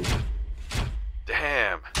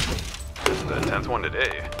 Damn. This is the 10th one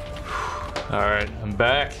today. Alright, I'm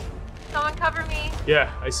back. Someone cover me.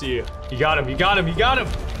 Yeah, I see you. You got him, you got him, you got him!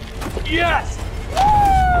 Yes!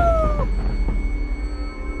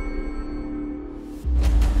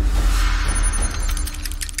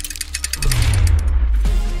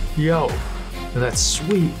 Yo, that's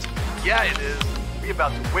sweet. Yeah, it is. We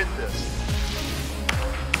about to win this.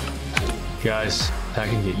 Guys, I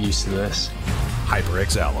can get used to this.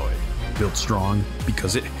 HyperX Alloy. Built strong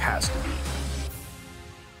because it has to be.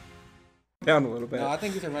 Down a little bit. No, I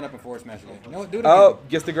think you should run up and forward smash again. No, do it again. Oh,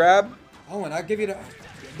 gets the grab. Owen, I'll give you the...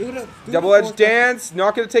 Do Double-edged dance.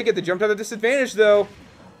 Not going to take it. They jumped out of disadvantage, though.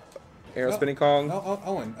 Arrow spinning Kong. No,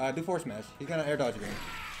 Owen, do forward smash. He's going to air dodge again.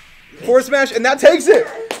 Forward smash, and that takes it.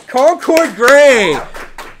 Concord Gray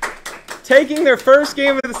taking their first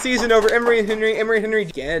game of the season over Emory and Henry. Emory and Henry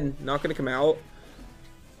again, not going to come out.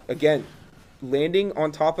 Again, landing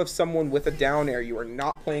on top of someone with a down air. You are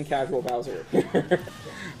not playing casual Bowser.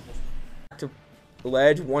 To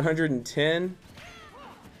ledge, 110.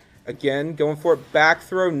 Again, going for it. Back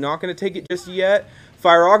throw, not going to take it just yet.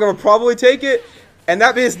 Fire Ogre will probably take it. And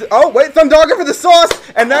that is, oh wait, Thundogger for the sauce!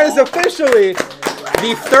 And that is officially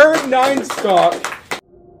the third 9 stock.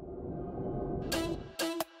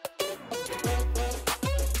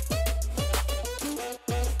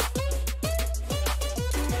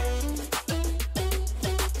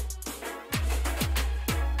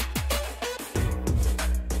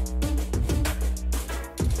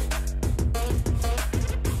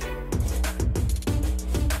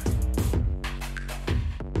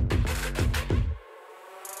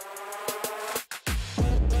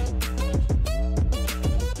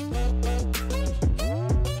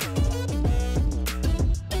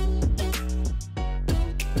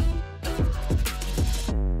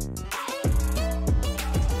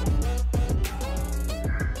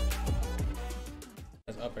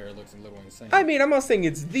 Up air looks a little insane. I mean, I'm not saying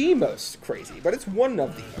it's the most crazy, but it's one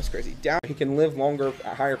of the most crazy. Down, he can live longer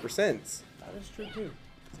at higher percents. That is true too.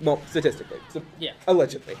 Well, statistically. So, yeah.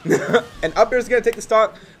 Allegedly. And up air is going to take the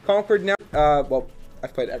stock. Concord now. Well,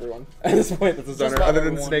 I've played everyone at this point. That's a zoner, other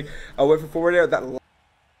than Snake. I'll wait for forward air. That. All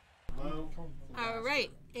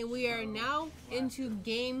right, and we are now into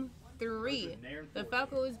game 3. The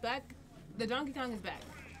Falco is back. The Donkey Kong is back.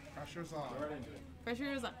 Pressure's on.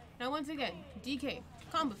 Pressure is on. Now, once again, DK,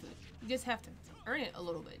 combo food. You just have to earn it a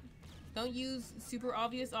little bit. Don't use super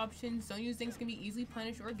obvious options. Don't use things that can be easily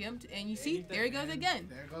punished or gimped. And you see, there he goes again.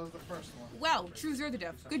 There goes the first one. Wow, true zero to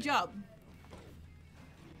death. Good job.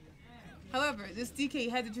 However, this DK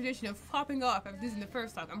had the tradition of popping off after losing the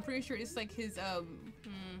first stock. I'm pretty sure it's like his, there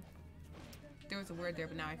was a word there,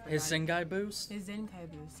 but now I forgot. His Zenkai boost? His Zenkai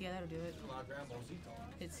boost. Yeah, that'll do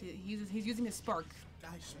it. He's using his spark.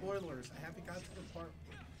 Guys, spoilers. I haven't got to the part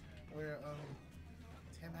where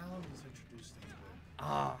Tim Allen was introduced into it.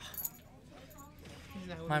 Ah.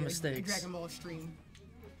 My mistakes. Dragon Ball stream.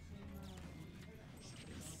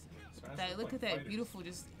 That, look at that beautiful,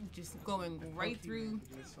 just going right through.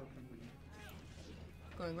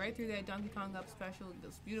 Going right through that Donkey Kong up special.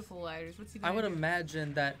 Those beautiful ladders. What's he gonna I would do?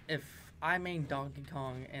 imagine that if I main Donkey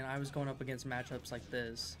Kong and I was going up against matchups like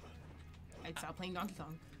this, I'd stop playing Donkey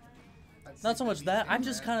Kong. not so much that, I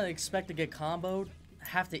just kind of expect to get comboed,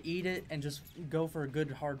 have to eat it, and just go for a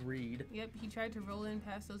good hard read. Yep, he tried to roll in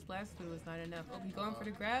past those blasts, but it was not enough. Oh, he's going for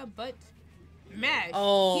the grab, but mash.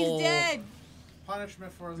 Oh. He's dead.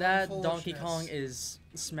 Punishment for his That own Donkey foolishness. Kong is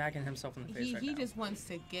smacking himself in the face right He now. just wants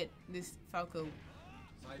to get this Falco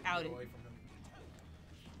outed.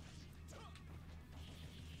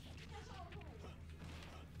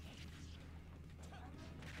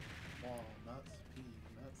 Walnuts,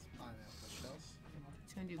 peanuts, pineapple shells.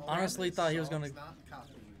 He's gonna do Honestly grab. thought he was gonna. It's not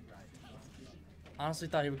copyright. Honestly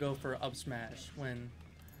thought he would go for up smash when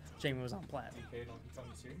Jamie was on plat.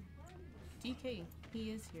 DK,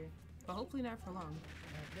 he is here, but hopefully not for long.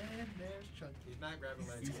 And then there's Chunky. He's not grabbing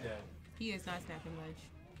ledge. He's dead. He is not snapping ledge.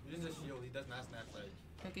 He uses a shield. He does not snap ledge.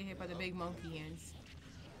 Don't get hit by the big monkey hands.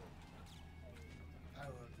 I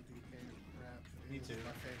love the DK rap. Me It's too.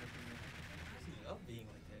 my favorite thing. I love being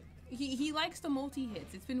like that. He likes the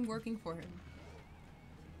multi-hits. It's been working for him.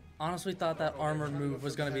 Honestly thought that armored move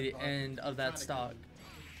was going to be the end of that stock.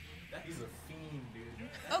 He's a fiend, dude.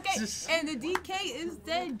 Okay, and the DK is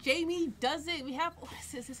dead. Jamie does it. We have. What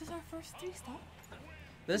is this? This is our first 3 stock.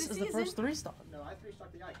 This For is the the first season? 3 stock. No, I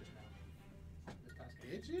 3-stocked the eye just now.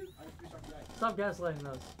 Did you? I 3-stocked the eye. Stop gaslighting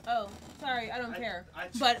us. Oh, sorry, I don't care. I-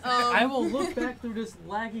 But I will look back through this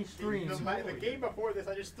laggy stream. The game before this,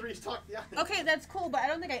 I just 3-stocked the eye. Okay, that's cool, but I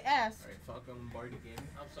don't think I asked. Alright, fuck him, Barty game.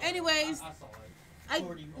 I'm sorry. Anyways, I saw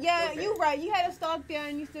it. yeah, Okay. you're right. You had a stock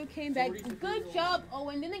down, you still came back. Good job,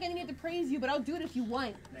 Owen. Didn't think I needed to praise you, but I'll do it if you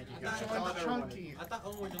want. Thank you. I Good thought- job, Chunky. I thought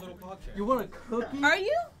Owen was your little cog chair. You want a cookie? Are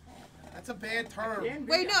you? That's a bad term. everyone.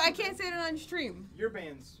 Wait, no, I can't say that on stream. Your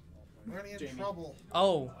bands. We're gonna get in trouble.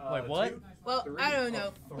 Oh, wait, what? Well, I don't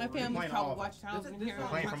know. My We're family's playing probably all of watched houses in here. We're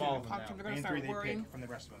playing from all of them They're now. gonna Game start 3 they worrying. pick from the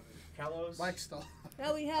rest of them. Kalos. Mike still.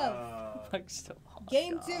 Now we have Like still.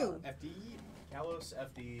 game 2. FD. Kalos,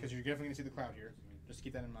 FD. Because you're definitely going to see the crowd here. Just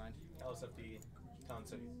keep that in mind. Kalos, FD. Town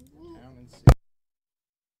City. Town and City.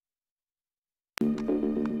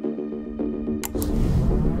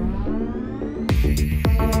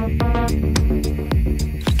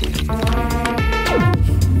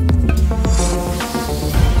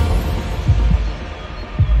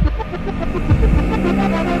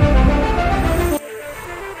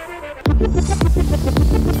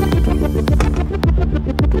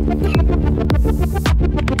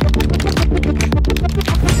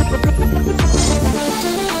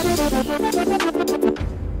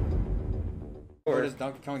 Or does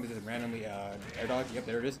Donkey Kong just randomly air dodge? Yep,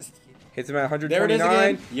 there it is. Hits him at There it is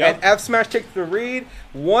 129. again. Yep. And F smash takes the read.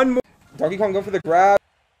 One more. Donkey Kong go for the grab.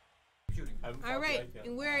 Alright,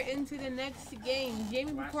 and we're into the next game.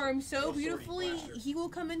 Jamie performed so beautifully, he will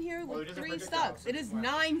come in here with 3 stocks. It is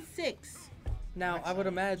 9-6. Now, I would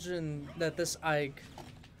imagine that this Ike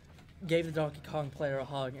gave the Donkey Kong player a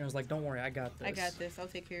hug and was like, don't worry, I got this. I got this. I'll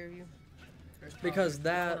take care of you. Because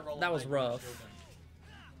that was rough.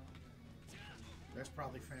 There's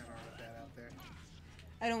probably fan art of that out there.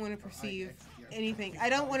 I don't want to perceive anything. I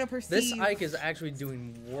don't want to perceive. This Ike is actually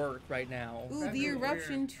doing work right now. Ooh, the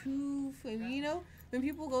eruption 2 flame. You know, when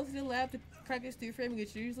people go to the lab to practice through framing,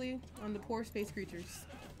 it's usually on the poor space creatures.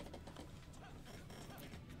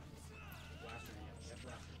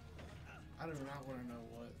 I do not want to know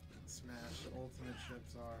what Smash Ultimate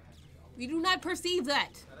ships are. We do not perceive that.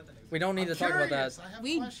 We don't need to talk about that.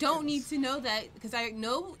 We don't need to know that because I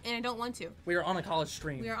know and I don't want to. We are on a college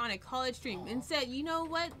stream. We are on a college stream. Instead, you know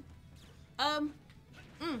what?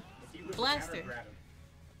 Blaster.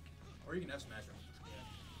 Or you can F smash him. Yeah.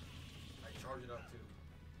 Like charge it up too.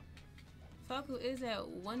 Falco is at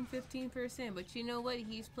 115%, but you know what?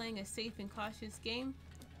 He's playing a safe and cautious game.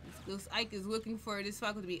 This Ike is looking for this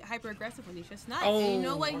Falco to be hyper aggressive when he's just not. Oh. And you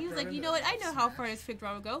know what? He's like, you know what? I know how far this quick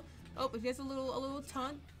draw will go. Oh, but he has a little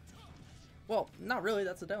taunt. Well, not really.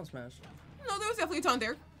 That's a down smash. No, there was definitely a taunt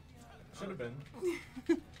there. Should have been.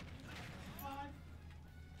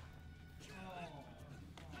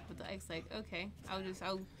 But the Ike's like, okay, I wouldn't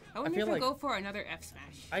feel even like go for another F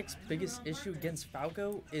smash. Ike's biggest issue against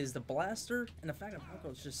Falco is the blaster and the fact that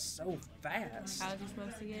Falco is just so fast. How's he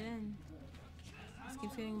supposed to get in? Just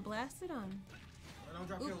keeps getting blasted on. Don't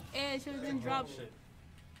drop Oop, kills. it should have been dropped.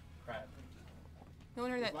 Crap. No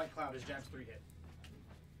one heard that. Light Cloud is Jack's 3 hit.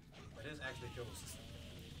 It is actually kills.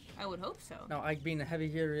 I would hope so. Now, Ike being the heavy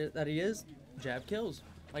hitter that he is, jab kills,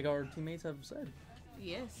 like our teammates have said.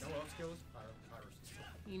 Yes. No else kills? Pyrus.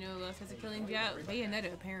 You know who else has a killing jab?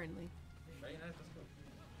 Bayonetta, apparently. Bayonetta, let's go.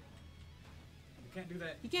 You can't do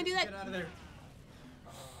that. You can't do that. Get out of there.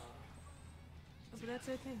 But that's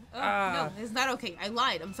okay. Oh, no, it's not okay. I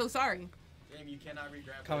lied. I'm so sorry. Jamie, you cannot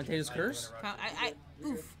re-grab. Commentator's curse?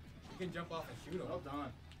 Oof. You can jump off and shoot him. Well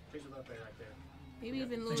done. Here's your left play right there. Maybe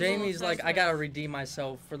even little. Jamie's like, I gotta redeem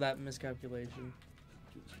myself for that miscalculation.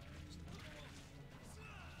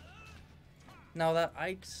 Now that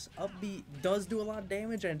Ike's upbeat does do a lot of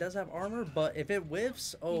damage and does have armor, but if it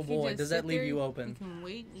whiffs, oh boy, does that leave you open. You can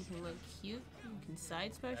wait, you can look cute, you can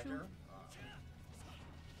side special.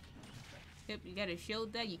 Yep, you gotta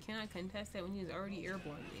shield that. You cannot contest that when he's already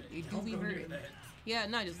airborne. It do be hurting. Yeah,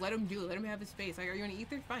 no, just let him do it. Let him have his space. Like, are you in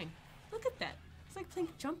ether? Fine. Look at that. It's like playing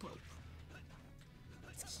jump rope.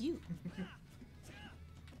 It's cute.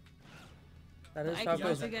 That is Ike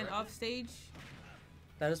Falco's. again off stage.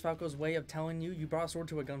 That is Falco's way of telling you you brought a sword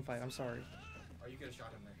to a gunfight. I'm sorry. Or you could have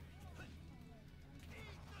shot him there.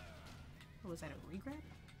 What was that, a regrab?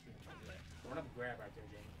 We're not grab right there,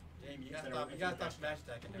 Jamie. Jamie, you gotta stop smash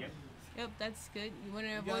attacking him. Yep, that's good. You want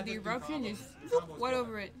to You avoid gotta the just do eruption, combos. just The combos right kill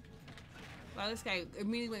over it. Wow, this guy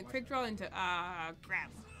immediately went quick draw into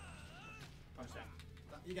grab. Punch that.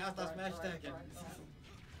 You gotta stop smash attacking.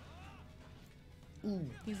 Ooh.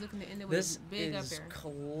 He's looking to end it with This a big up is air.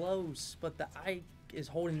 close, but the Ike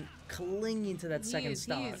is clinging to that second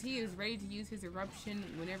stock. He is ready to use his eruption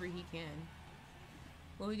whenever he can.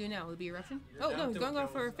 What do we do now? Will it be eruption? Oh no, he's going to go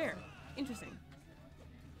for a fair. Interesting.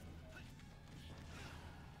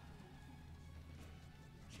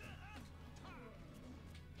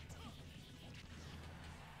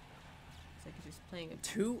 It's like he's just playing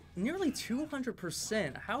a nearly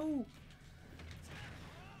 200%. How?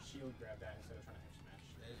 Shield grab that instead of trying to F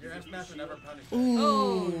smash. Your F smash will never punish that.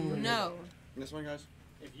 Oh no. This one, guys.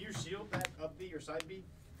 If you shield that up B or side B,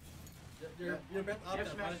 Your best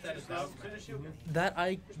option that is down smash. That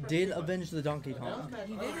Ike did avenge the Donkey Kong.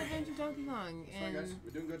 He did avenge Donkey Kong, and Sorry guys,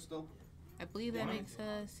 we're doing good still. I believe that makes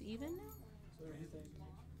us even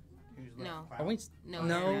now? No. Are we? No.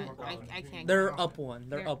 No. I can't. They're up one.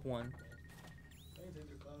 They're up one.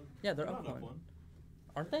 Yeah, they're up one.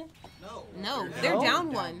 Aren't they? No, they're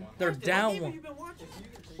down one. They're down one.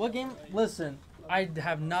 What game? Listen, I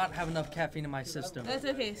have not have enough caffeine in my system. That's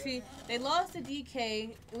okay. See, they lost to DK,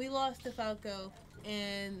 we lost to Falco,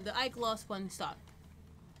 and the Ike lost one stock.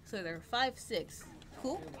 So they're 5-6.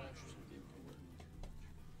 Cool.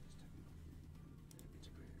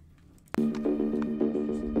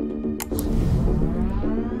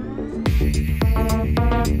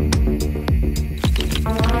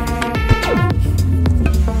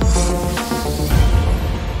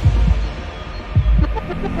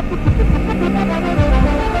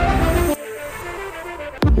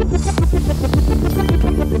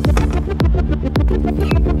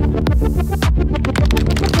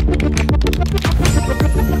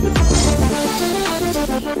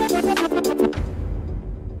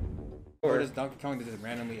 Or does Donkey Kong just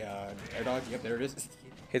randomly air dodge? Yep, there it is.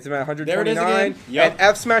 Hits him at There it is 129. again. Yep. And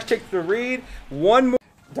F smash takes the read. One more.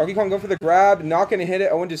 Donkey Kong going for the grab. Not going to hit it.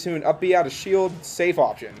 Owen just soon. Up B out of shield. Safe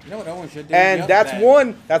option. You know what Owen should do? And Yep, that's that.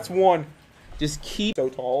 one. That's one. Just keep so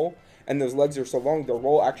tall. And those legs are so long. The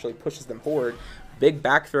roll actually pushes them forward. Big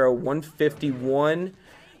back throw. 151.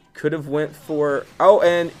 Could have went for. Oh,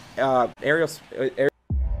 and aerial.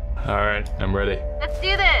 All right, I'm ready. Let's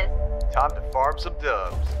do this. Time to farm some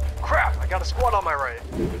dubs. Crap, I got a squad on my right.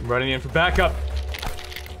 I'm running in for backup.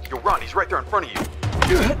 Yo, Ron, he's right there in front of you.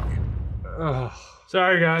 Ugh.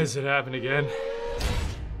 Sorry guys, it happened again.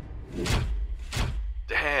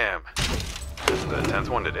 Damn. This is the 10th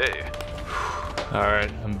one today. All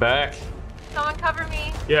right, I'm back. Someone cover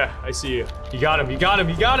me. Yeah, I see you. You got him, you got him,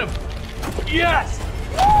 you got him! Yes!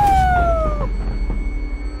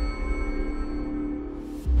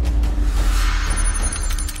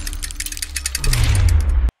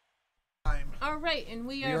 Alright, and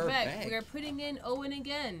we are back. We are putting in Owen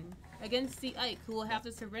again against the Ike, who will have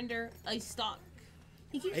to surrender a stock.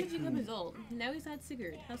 He keeps switching up his ult. Now he's not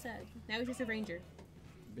Sigurd. How sad. Now he's just a ranger.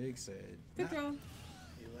 Big sad. Quick draw.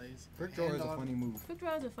 Quick draw is a funny move. Quick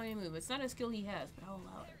draw is a funny move. It's not a skill he has, but I'll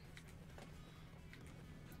allow it.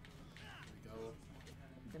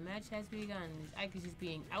 The match has begun. Ike is just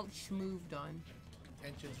being out-schmooved on.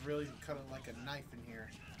 Tension's really cutting like a knife in here.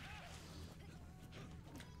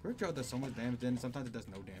 Quick draw does so much damage, then sometimes it does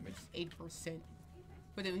no damage. 8%.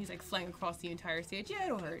 But then he's like flying across the entire stage. Yeah,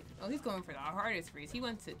 it'll hurt. Oh, he's going for the hardest freeze. He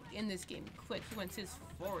wants it in this game quick. He wants his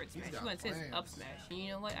forward smash. He wants his up smash. And you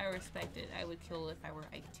know what? I respect it. I would kill if I were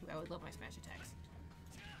Ike too. I would love my smash attacks.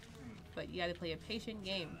 But you gotta play a patient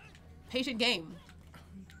game. Patient game.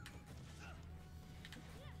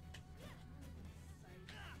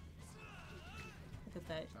 Look at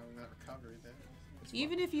that. Recovery there.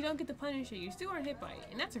 Even if you don't get the Punisher, you still aren't hit by it.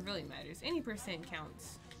 And that's what really matters. Any percent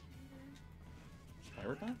counts.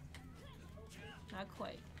 Pirate time? Not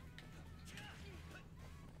quite.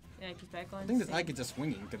 Yeah, he's back on. I think this Ike is just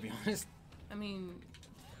swinging, to be honest. I mean,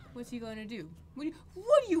 what's he going to do? What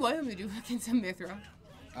do you want him to do against a Mithra?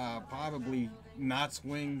 Probably not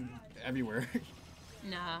swing everywhere.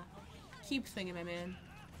 Nah. Keep swinging, my man.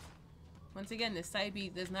 Once again, the side B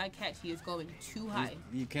does not catch. He is going too high.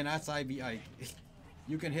 You cannot side B Ike.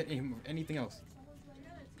 You can hit him with anything else.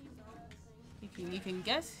 You can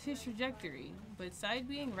guess his trajectory, but side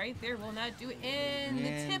being right there will not do it. And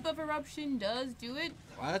the tip of eruption does do it.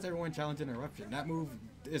 Why does everyone challenge an eruption? That move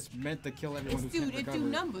is meant to kill everyone who's Dude, it do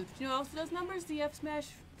numbers. You know, also does numbers. The F smash.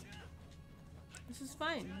 This is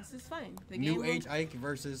fine. This is fine. The New Age Ike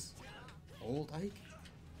versus old Ike.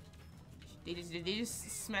 They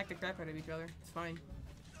just smack the crap out of each other. It's fine.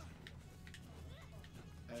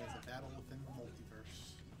 That is a battle within the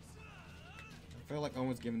multiverse. I feel like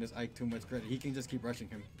Owen's giving this Ike too much credit. He can just keep rushing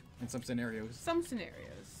him in some scenarios. Some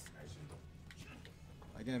scenarios.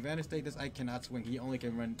 Like in Advantage State, this Ike cannot swing. He only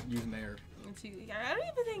can run using the air. Let's see. I don't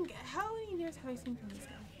even think. How many years have I seen from this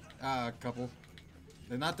guy? A couple.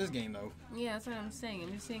 They're not this game though. Yeah, that's what I'm saying.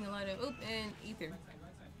 I'm just seeing a lot of and Ether.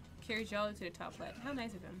 Carries Jolly to the top left. How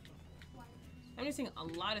nice of him. I'm just seeing a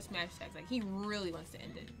lot of smash attacks. Like he really wants to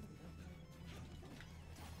end it.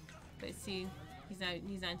 But see,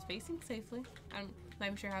 he's not spacing safely. I'm not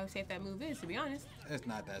even sure how safe that move is, to be honest. It's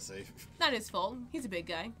not that safe. Not his fault. He's a big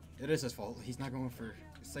guy. It is his fault. He's not going for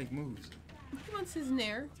safe moves. He wants his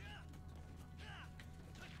nair.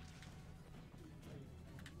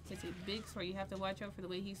 It's a big sword. You have to watch out for the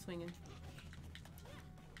way he's swinging.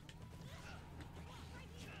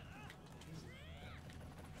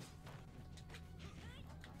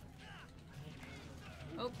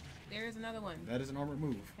 there is another one. That is an armored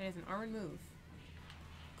move. That is an armored move.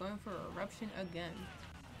 Going for eruption again.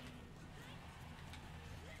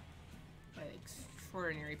 By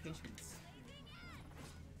extraordinary patience.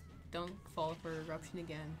 Don't fall for eruption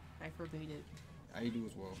again. I forbade it. I do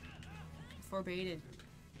as well. Forbade it.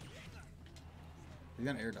 He's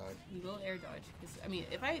gonna air dodge. You will air dodge. I mean,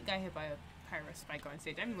 if I got hit by a pyro spike on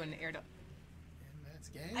stage, I'm going to air dodge. That's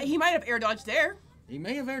game. He might have air dodged there. He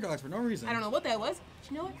may have air dodged for no reason. I don't know what that was.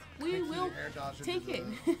 But you know what? We will take it.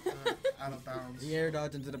 Out of bounds. He air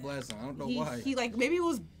dodged into the blast zone. I don't know why. He like maybe it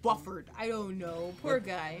was buffered. I don't know. Poor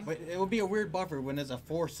guy. But it would be a weird buffer when there's a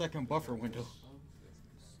 4-second buffer window.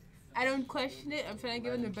 I don't question it. I'm trying to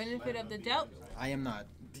give him the benefit of the doubt. I am not.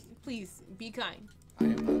 Please be kind. I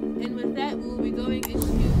am not. And with that, we will be going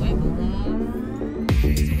into, I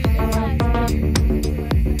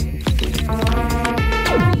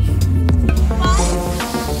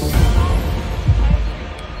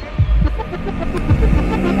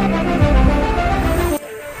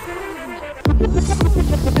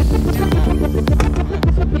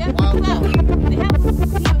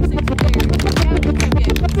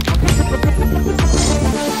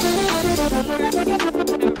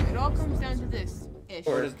it all comes down to this.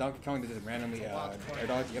 Or does Donkey Kong just randomly air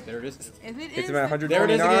dodge? Yep, there it is. It's about There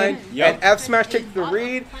it is 129. again. Yep. And F smash takes the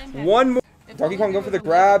read. One more. Donkey Kong going for the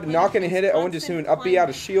grab, not going to hit it. Owen just doing an up B out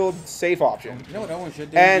of shield, safe option. You know what Owen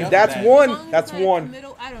should do? And Yep, that's that. one. That's one.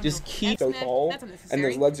 Just keep so tall, and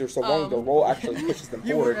their legs are so long, the roll actually pushes them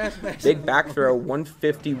forward. Big back throw,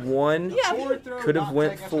 151. Could have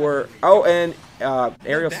went for. Oh, and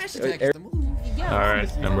aerial.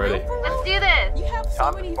 Alright, I'm ready. Let's do this. You have so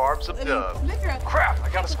Time many. to farm some dubs. Oh, Crap, I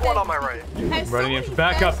got a squad on my right. Running in for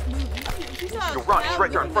backup. Yo, Ron, he's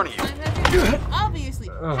right there in front of you. Obviously,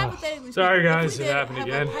 hypothetically Sorry, speaking, guys, if we it did happened have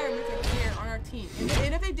again. A pyromancer player on our team,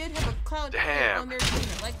 and if they did have a cloud player Damn. on their team,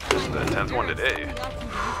 like The 10th one today.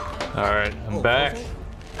 Alright, I'm back.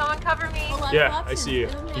 Someone cover me. Yeah, I see you.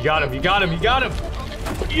 You got him, you got him, you got him!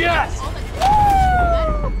 Yes!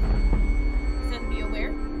 Then be aware,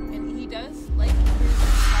 and he does like.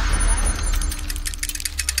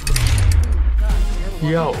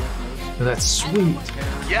 Yo, that's sweet.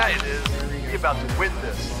 Yeah, it is. Be about to win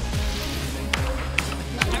this.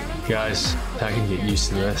 Guys, I can get used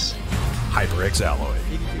to this. HyperX alloy.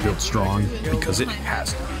 Built strong because it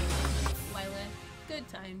has to be. Good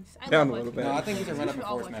times. Down a little bit. No, I think he's a run up and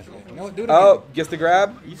forward smash. You know what? Do it Oh, again. gets the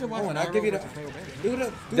grab. Owen, I'll give you the. Do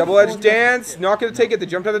the Double edge dance. Not going to take it. They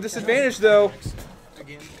jumped out of disadvantage, though.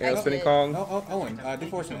 Aerial spinning Kong. Oh, Owen, do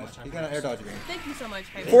forward smash. He's gonna air dodge again. Thank you so much.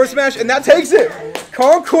 Forward smash, and that takes it.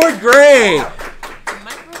 Concord Gray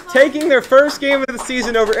taking their first game of the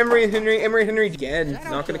season over Emory and Henry. Emory and Henry again,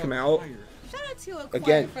 not going to come out. Shout out to Acquire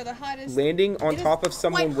Again, for the hottest. landing on It is top of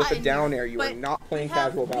someone quite with hot a in down here, air. You are but not playing we have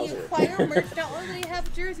casual the Bowser. Acquire merch. Not only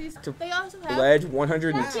have jerseys, they also have Ledge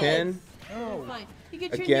 110. Fine. You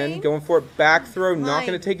get your Again, name. going for a back throw. Not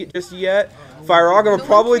going to take it just yet. Oh. Fireaga will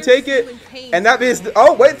probably take it. And that is.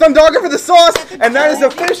 Oh, wait, Thumdogger for the sauce. And that is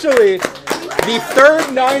officially the third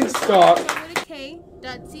 9-stop.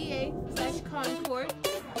 K.ca/Concord.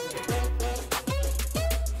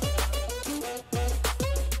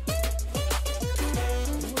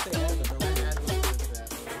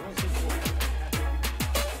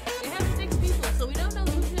 They have 6 people, so we don't know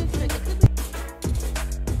who's going to pick. It could be.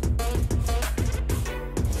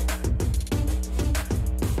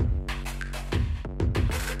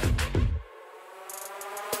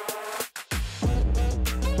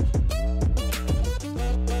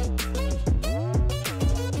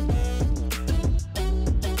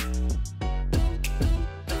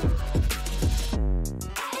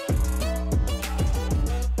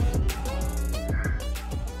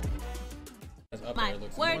 My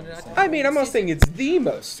word. I mean, I'm not saying it's the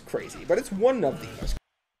most crazy, but it's one of the most.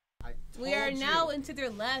 We are now into their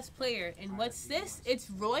last player, and what's this? It's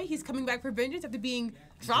Roy. He's coming back for vengeance after being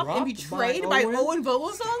dropped and betrayed by Owen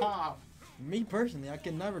Vogelsong. Me personally, I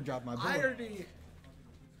can never drop my bullet. Irony.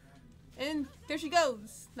 And there she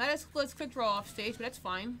goes. Not as quick draw off stage, but that's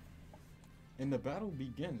fine. And the battle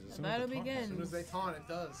begins. As The soon as battle the taunt begins. As soon as they taunt, it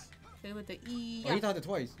does. Play with the E. Oh, he taunted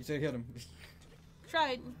twice. You said hit him.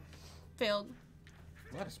 Tried. Failed.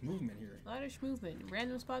 A lot of movement here. A lot of movement.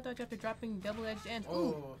 Random spot dodge after dropping double-edged ends. Ooh,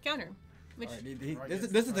 Oh. counter. Which, Right, this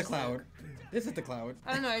is the cloud. This is the cloud.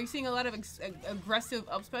 I don't know. Are you seeing a lot of aggressive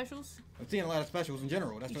up specials? I'm seeing a lot of specials in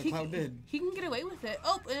general. That's what Cloud did. He can get away with it.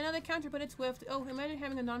 Oh, and another counter, but it's whiffed. Oh, imagine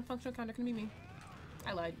having a non-functional counter. Can be me.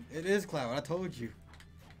 I lied. It is Cloud. I told you.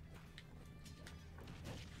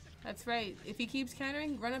 That's right. If he keeps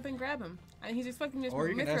countering, run up and grab him. And he's expecting this Or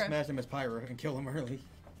you can Mithra. smash him as Pyra and kill him early.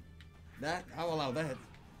 That I'll allow that.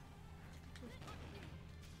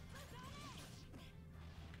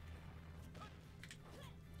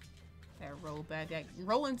 That roll bad guy.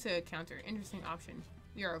 Roll into a counter. Interesting option.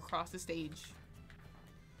 We are across the stage.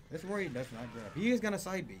 This Roy does not grab. He is gonna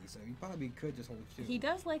side B, so he probably could just hold shield. He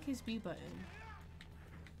does like his B button.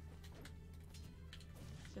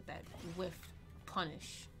 Get that whiff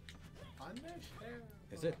punish.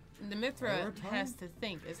 Is it? And the Mithra has to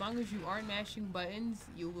think. As long as you aren't mashing buttons,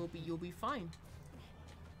 you'll be fine.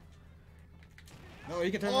 No,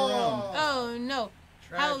 he can turn around. Oh no!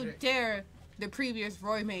 Tragic. How dare the previous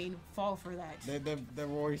Roy main fall for that? The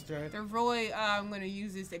Roy strat. The Roy, I'm gonna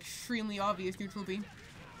use this extremely obvious neutral beam.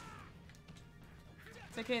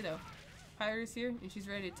 It's okay though. Pyra's here and she's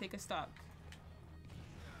ready to take a stock.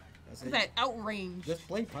 Look at that outrange. Just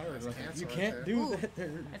play Pirate. You can't do that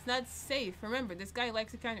there. That's not safe. Remember, this guy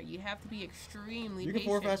likes to counter. You have to be extremely patient. You can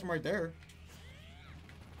forward fast him right there.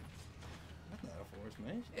 That's not a force,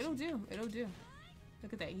 man. It'll do. It'll do.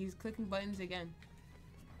 Look at that. He's clicking buttons again.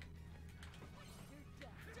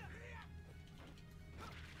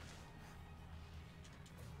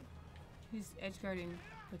 He's edge guarding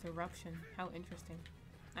with eruption. How interesting.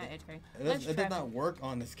 Not edge guarding. It does not work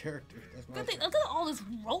on this character. That's look at all this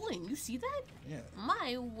rolling. You see that? Yeah.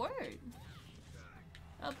 My word.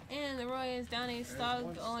 Up and the Roy is down a stock.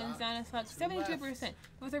 Owen's down a stock. 72%.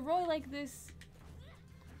 With a Roy like this.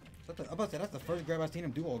 I'm about to say, that's the first grab I've seen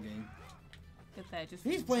him do all game. Look at that. Just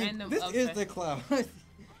he's playing. random This up is special. the cloud.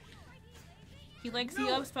 He likes the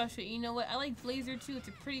up special. You know what? I like Blazer too. It's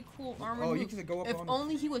a pretty cool armor move. You can go up if on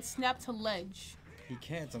only he would snap to ledge. He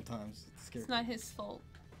can't sometimes. It's scary. It's not his fault.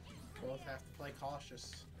 Both have to play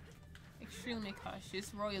cautious. Extremely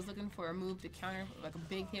cautious. Roy is looking for a move to counter, like a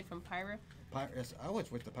big hit from Pyra. Yes, I would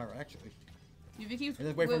switch to Pyro actually. If he keeps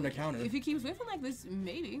just wait for him to counter. If he keeps whiffing like this,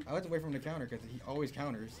 maybe. I would wait for him to counter because he always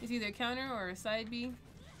counters. It's either a counter or a side B.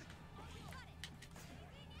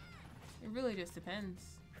 It really just depends.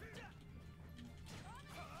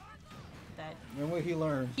 That. When will he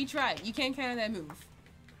learn? He tried. You can't counter that move.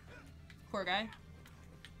 Poor guy.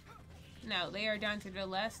 Now, they are down to their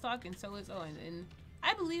last stock, and so is Owen. And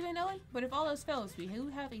I believe in Owen, but if all else fails, we do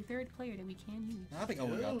have a third player that we can use. I think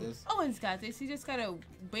Owen got this. Owen's got this. He just got to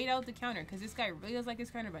bait out the counter, because this guy really does like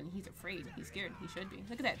his counter button. He's afraid. He's scared. He should be.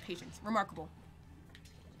 Look at that patience. Remarkable.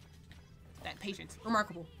 That patience.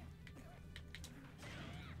 Remarkable.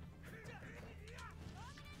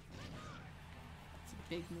 It's a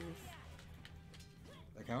big move.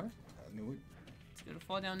 The counter? I knew it. It's going to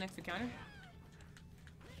fall down next to counter.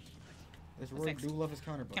 This Roy do love his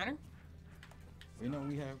counter button. Counter? You know,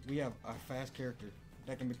 we have a fast character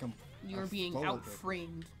that can become. You're being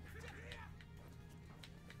out-framed.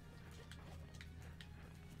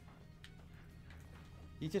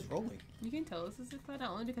 He's just rolling. You can tell this is a cloud not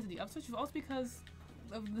only because of the up switch, but also because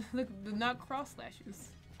of the not cross slashes.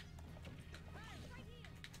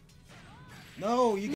 No, you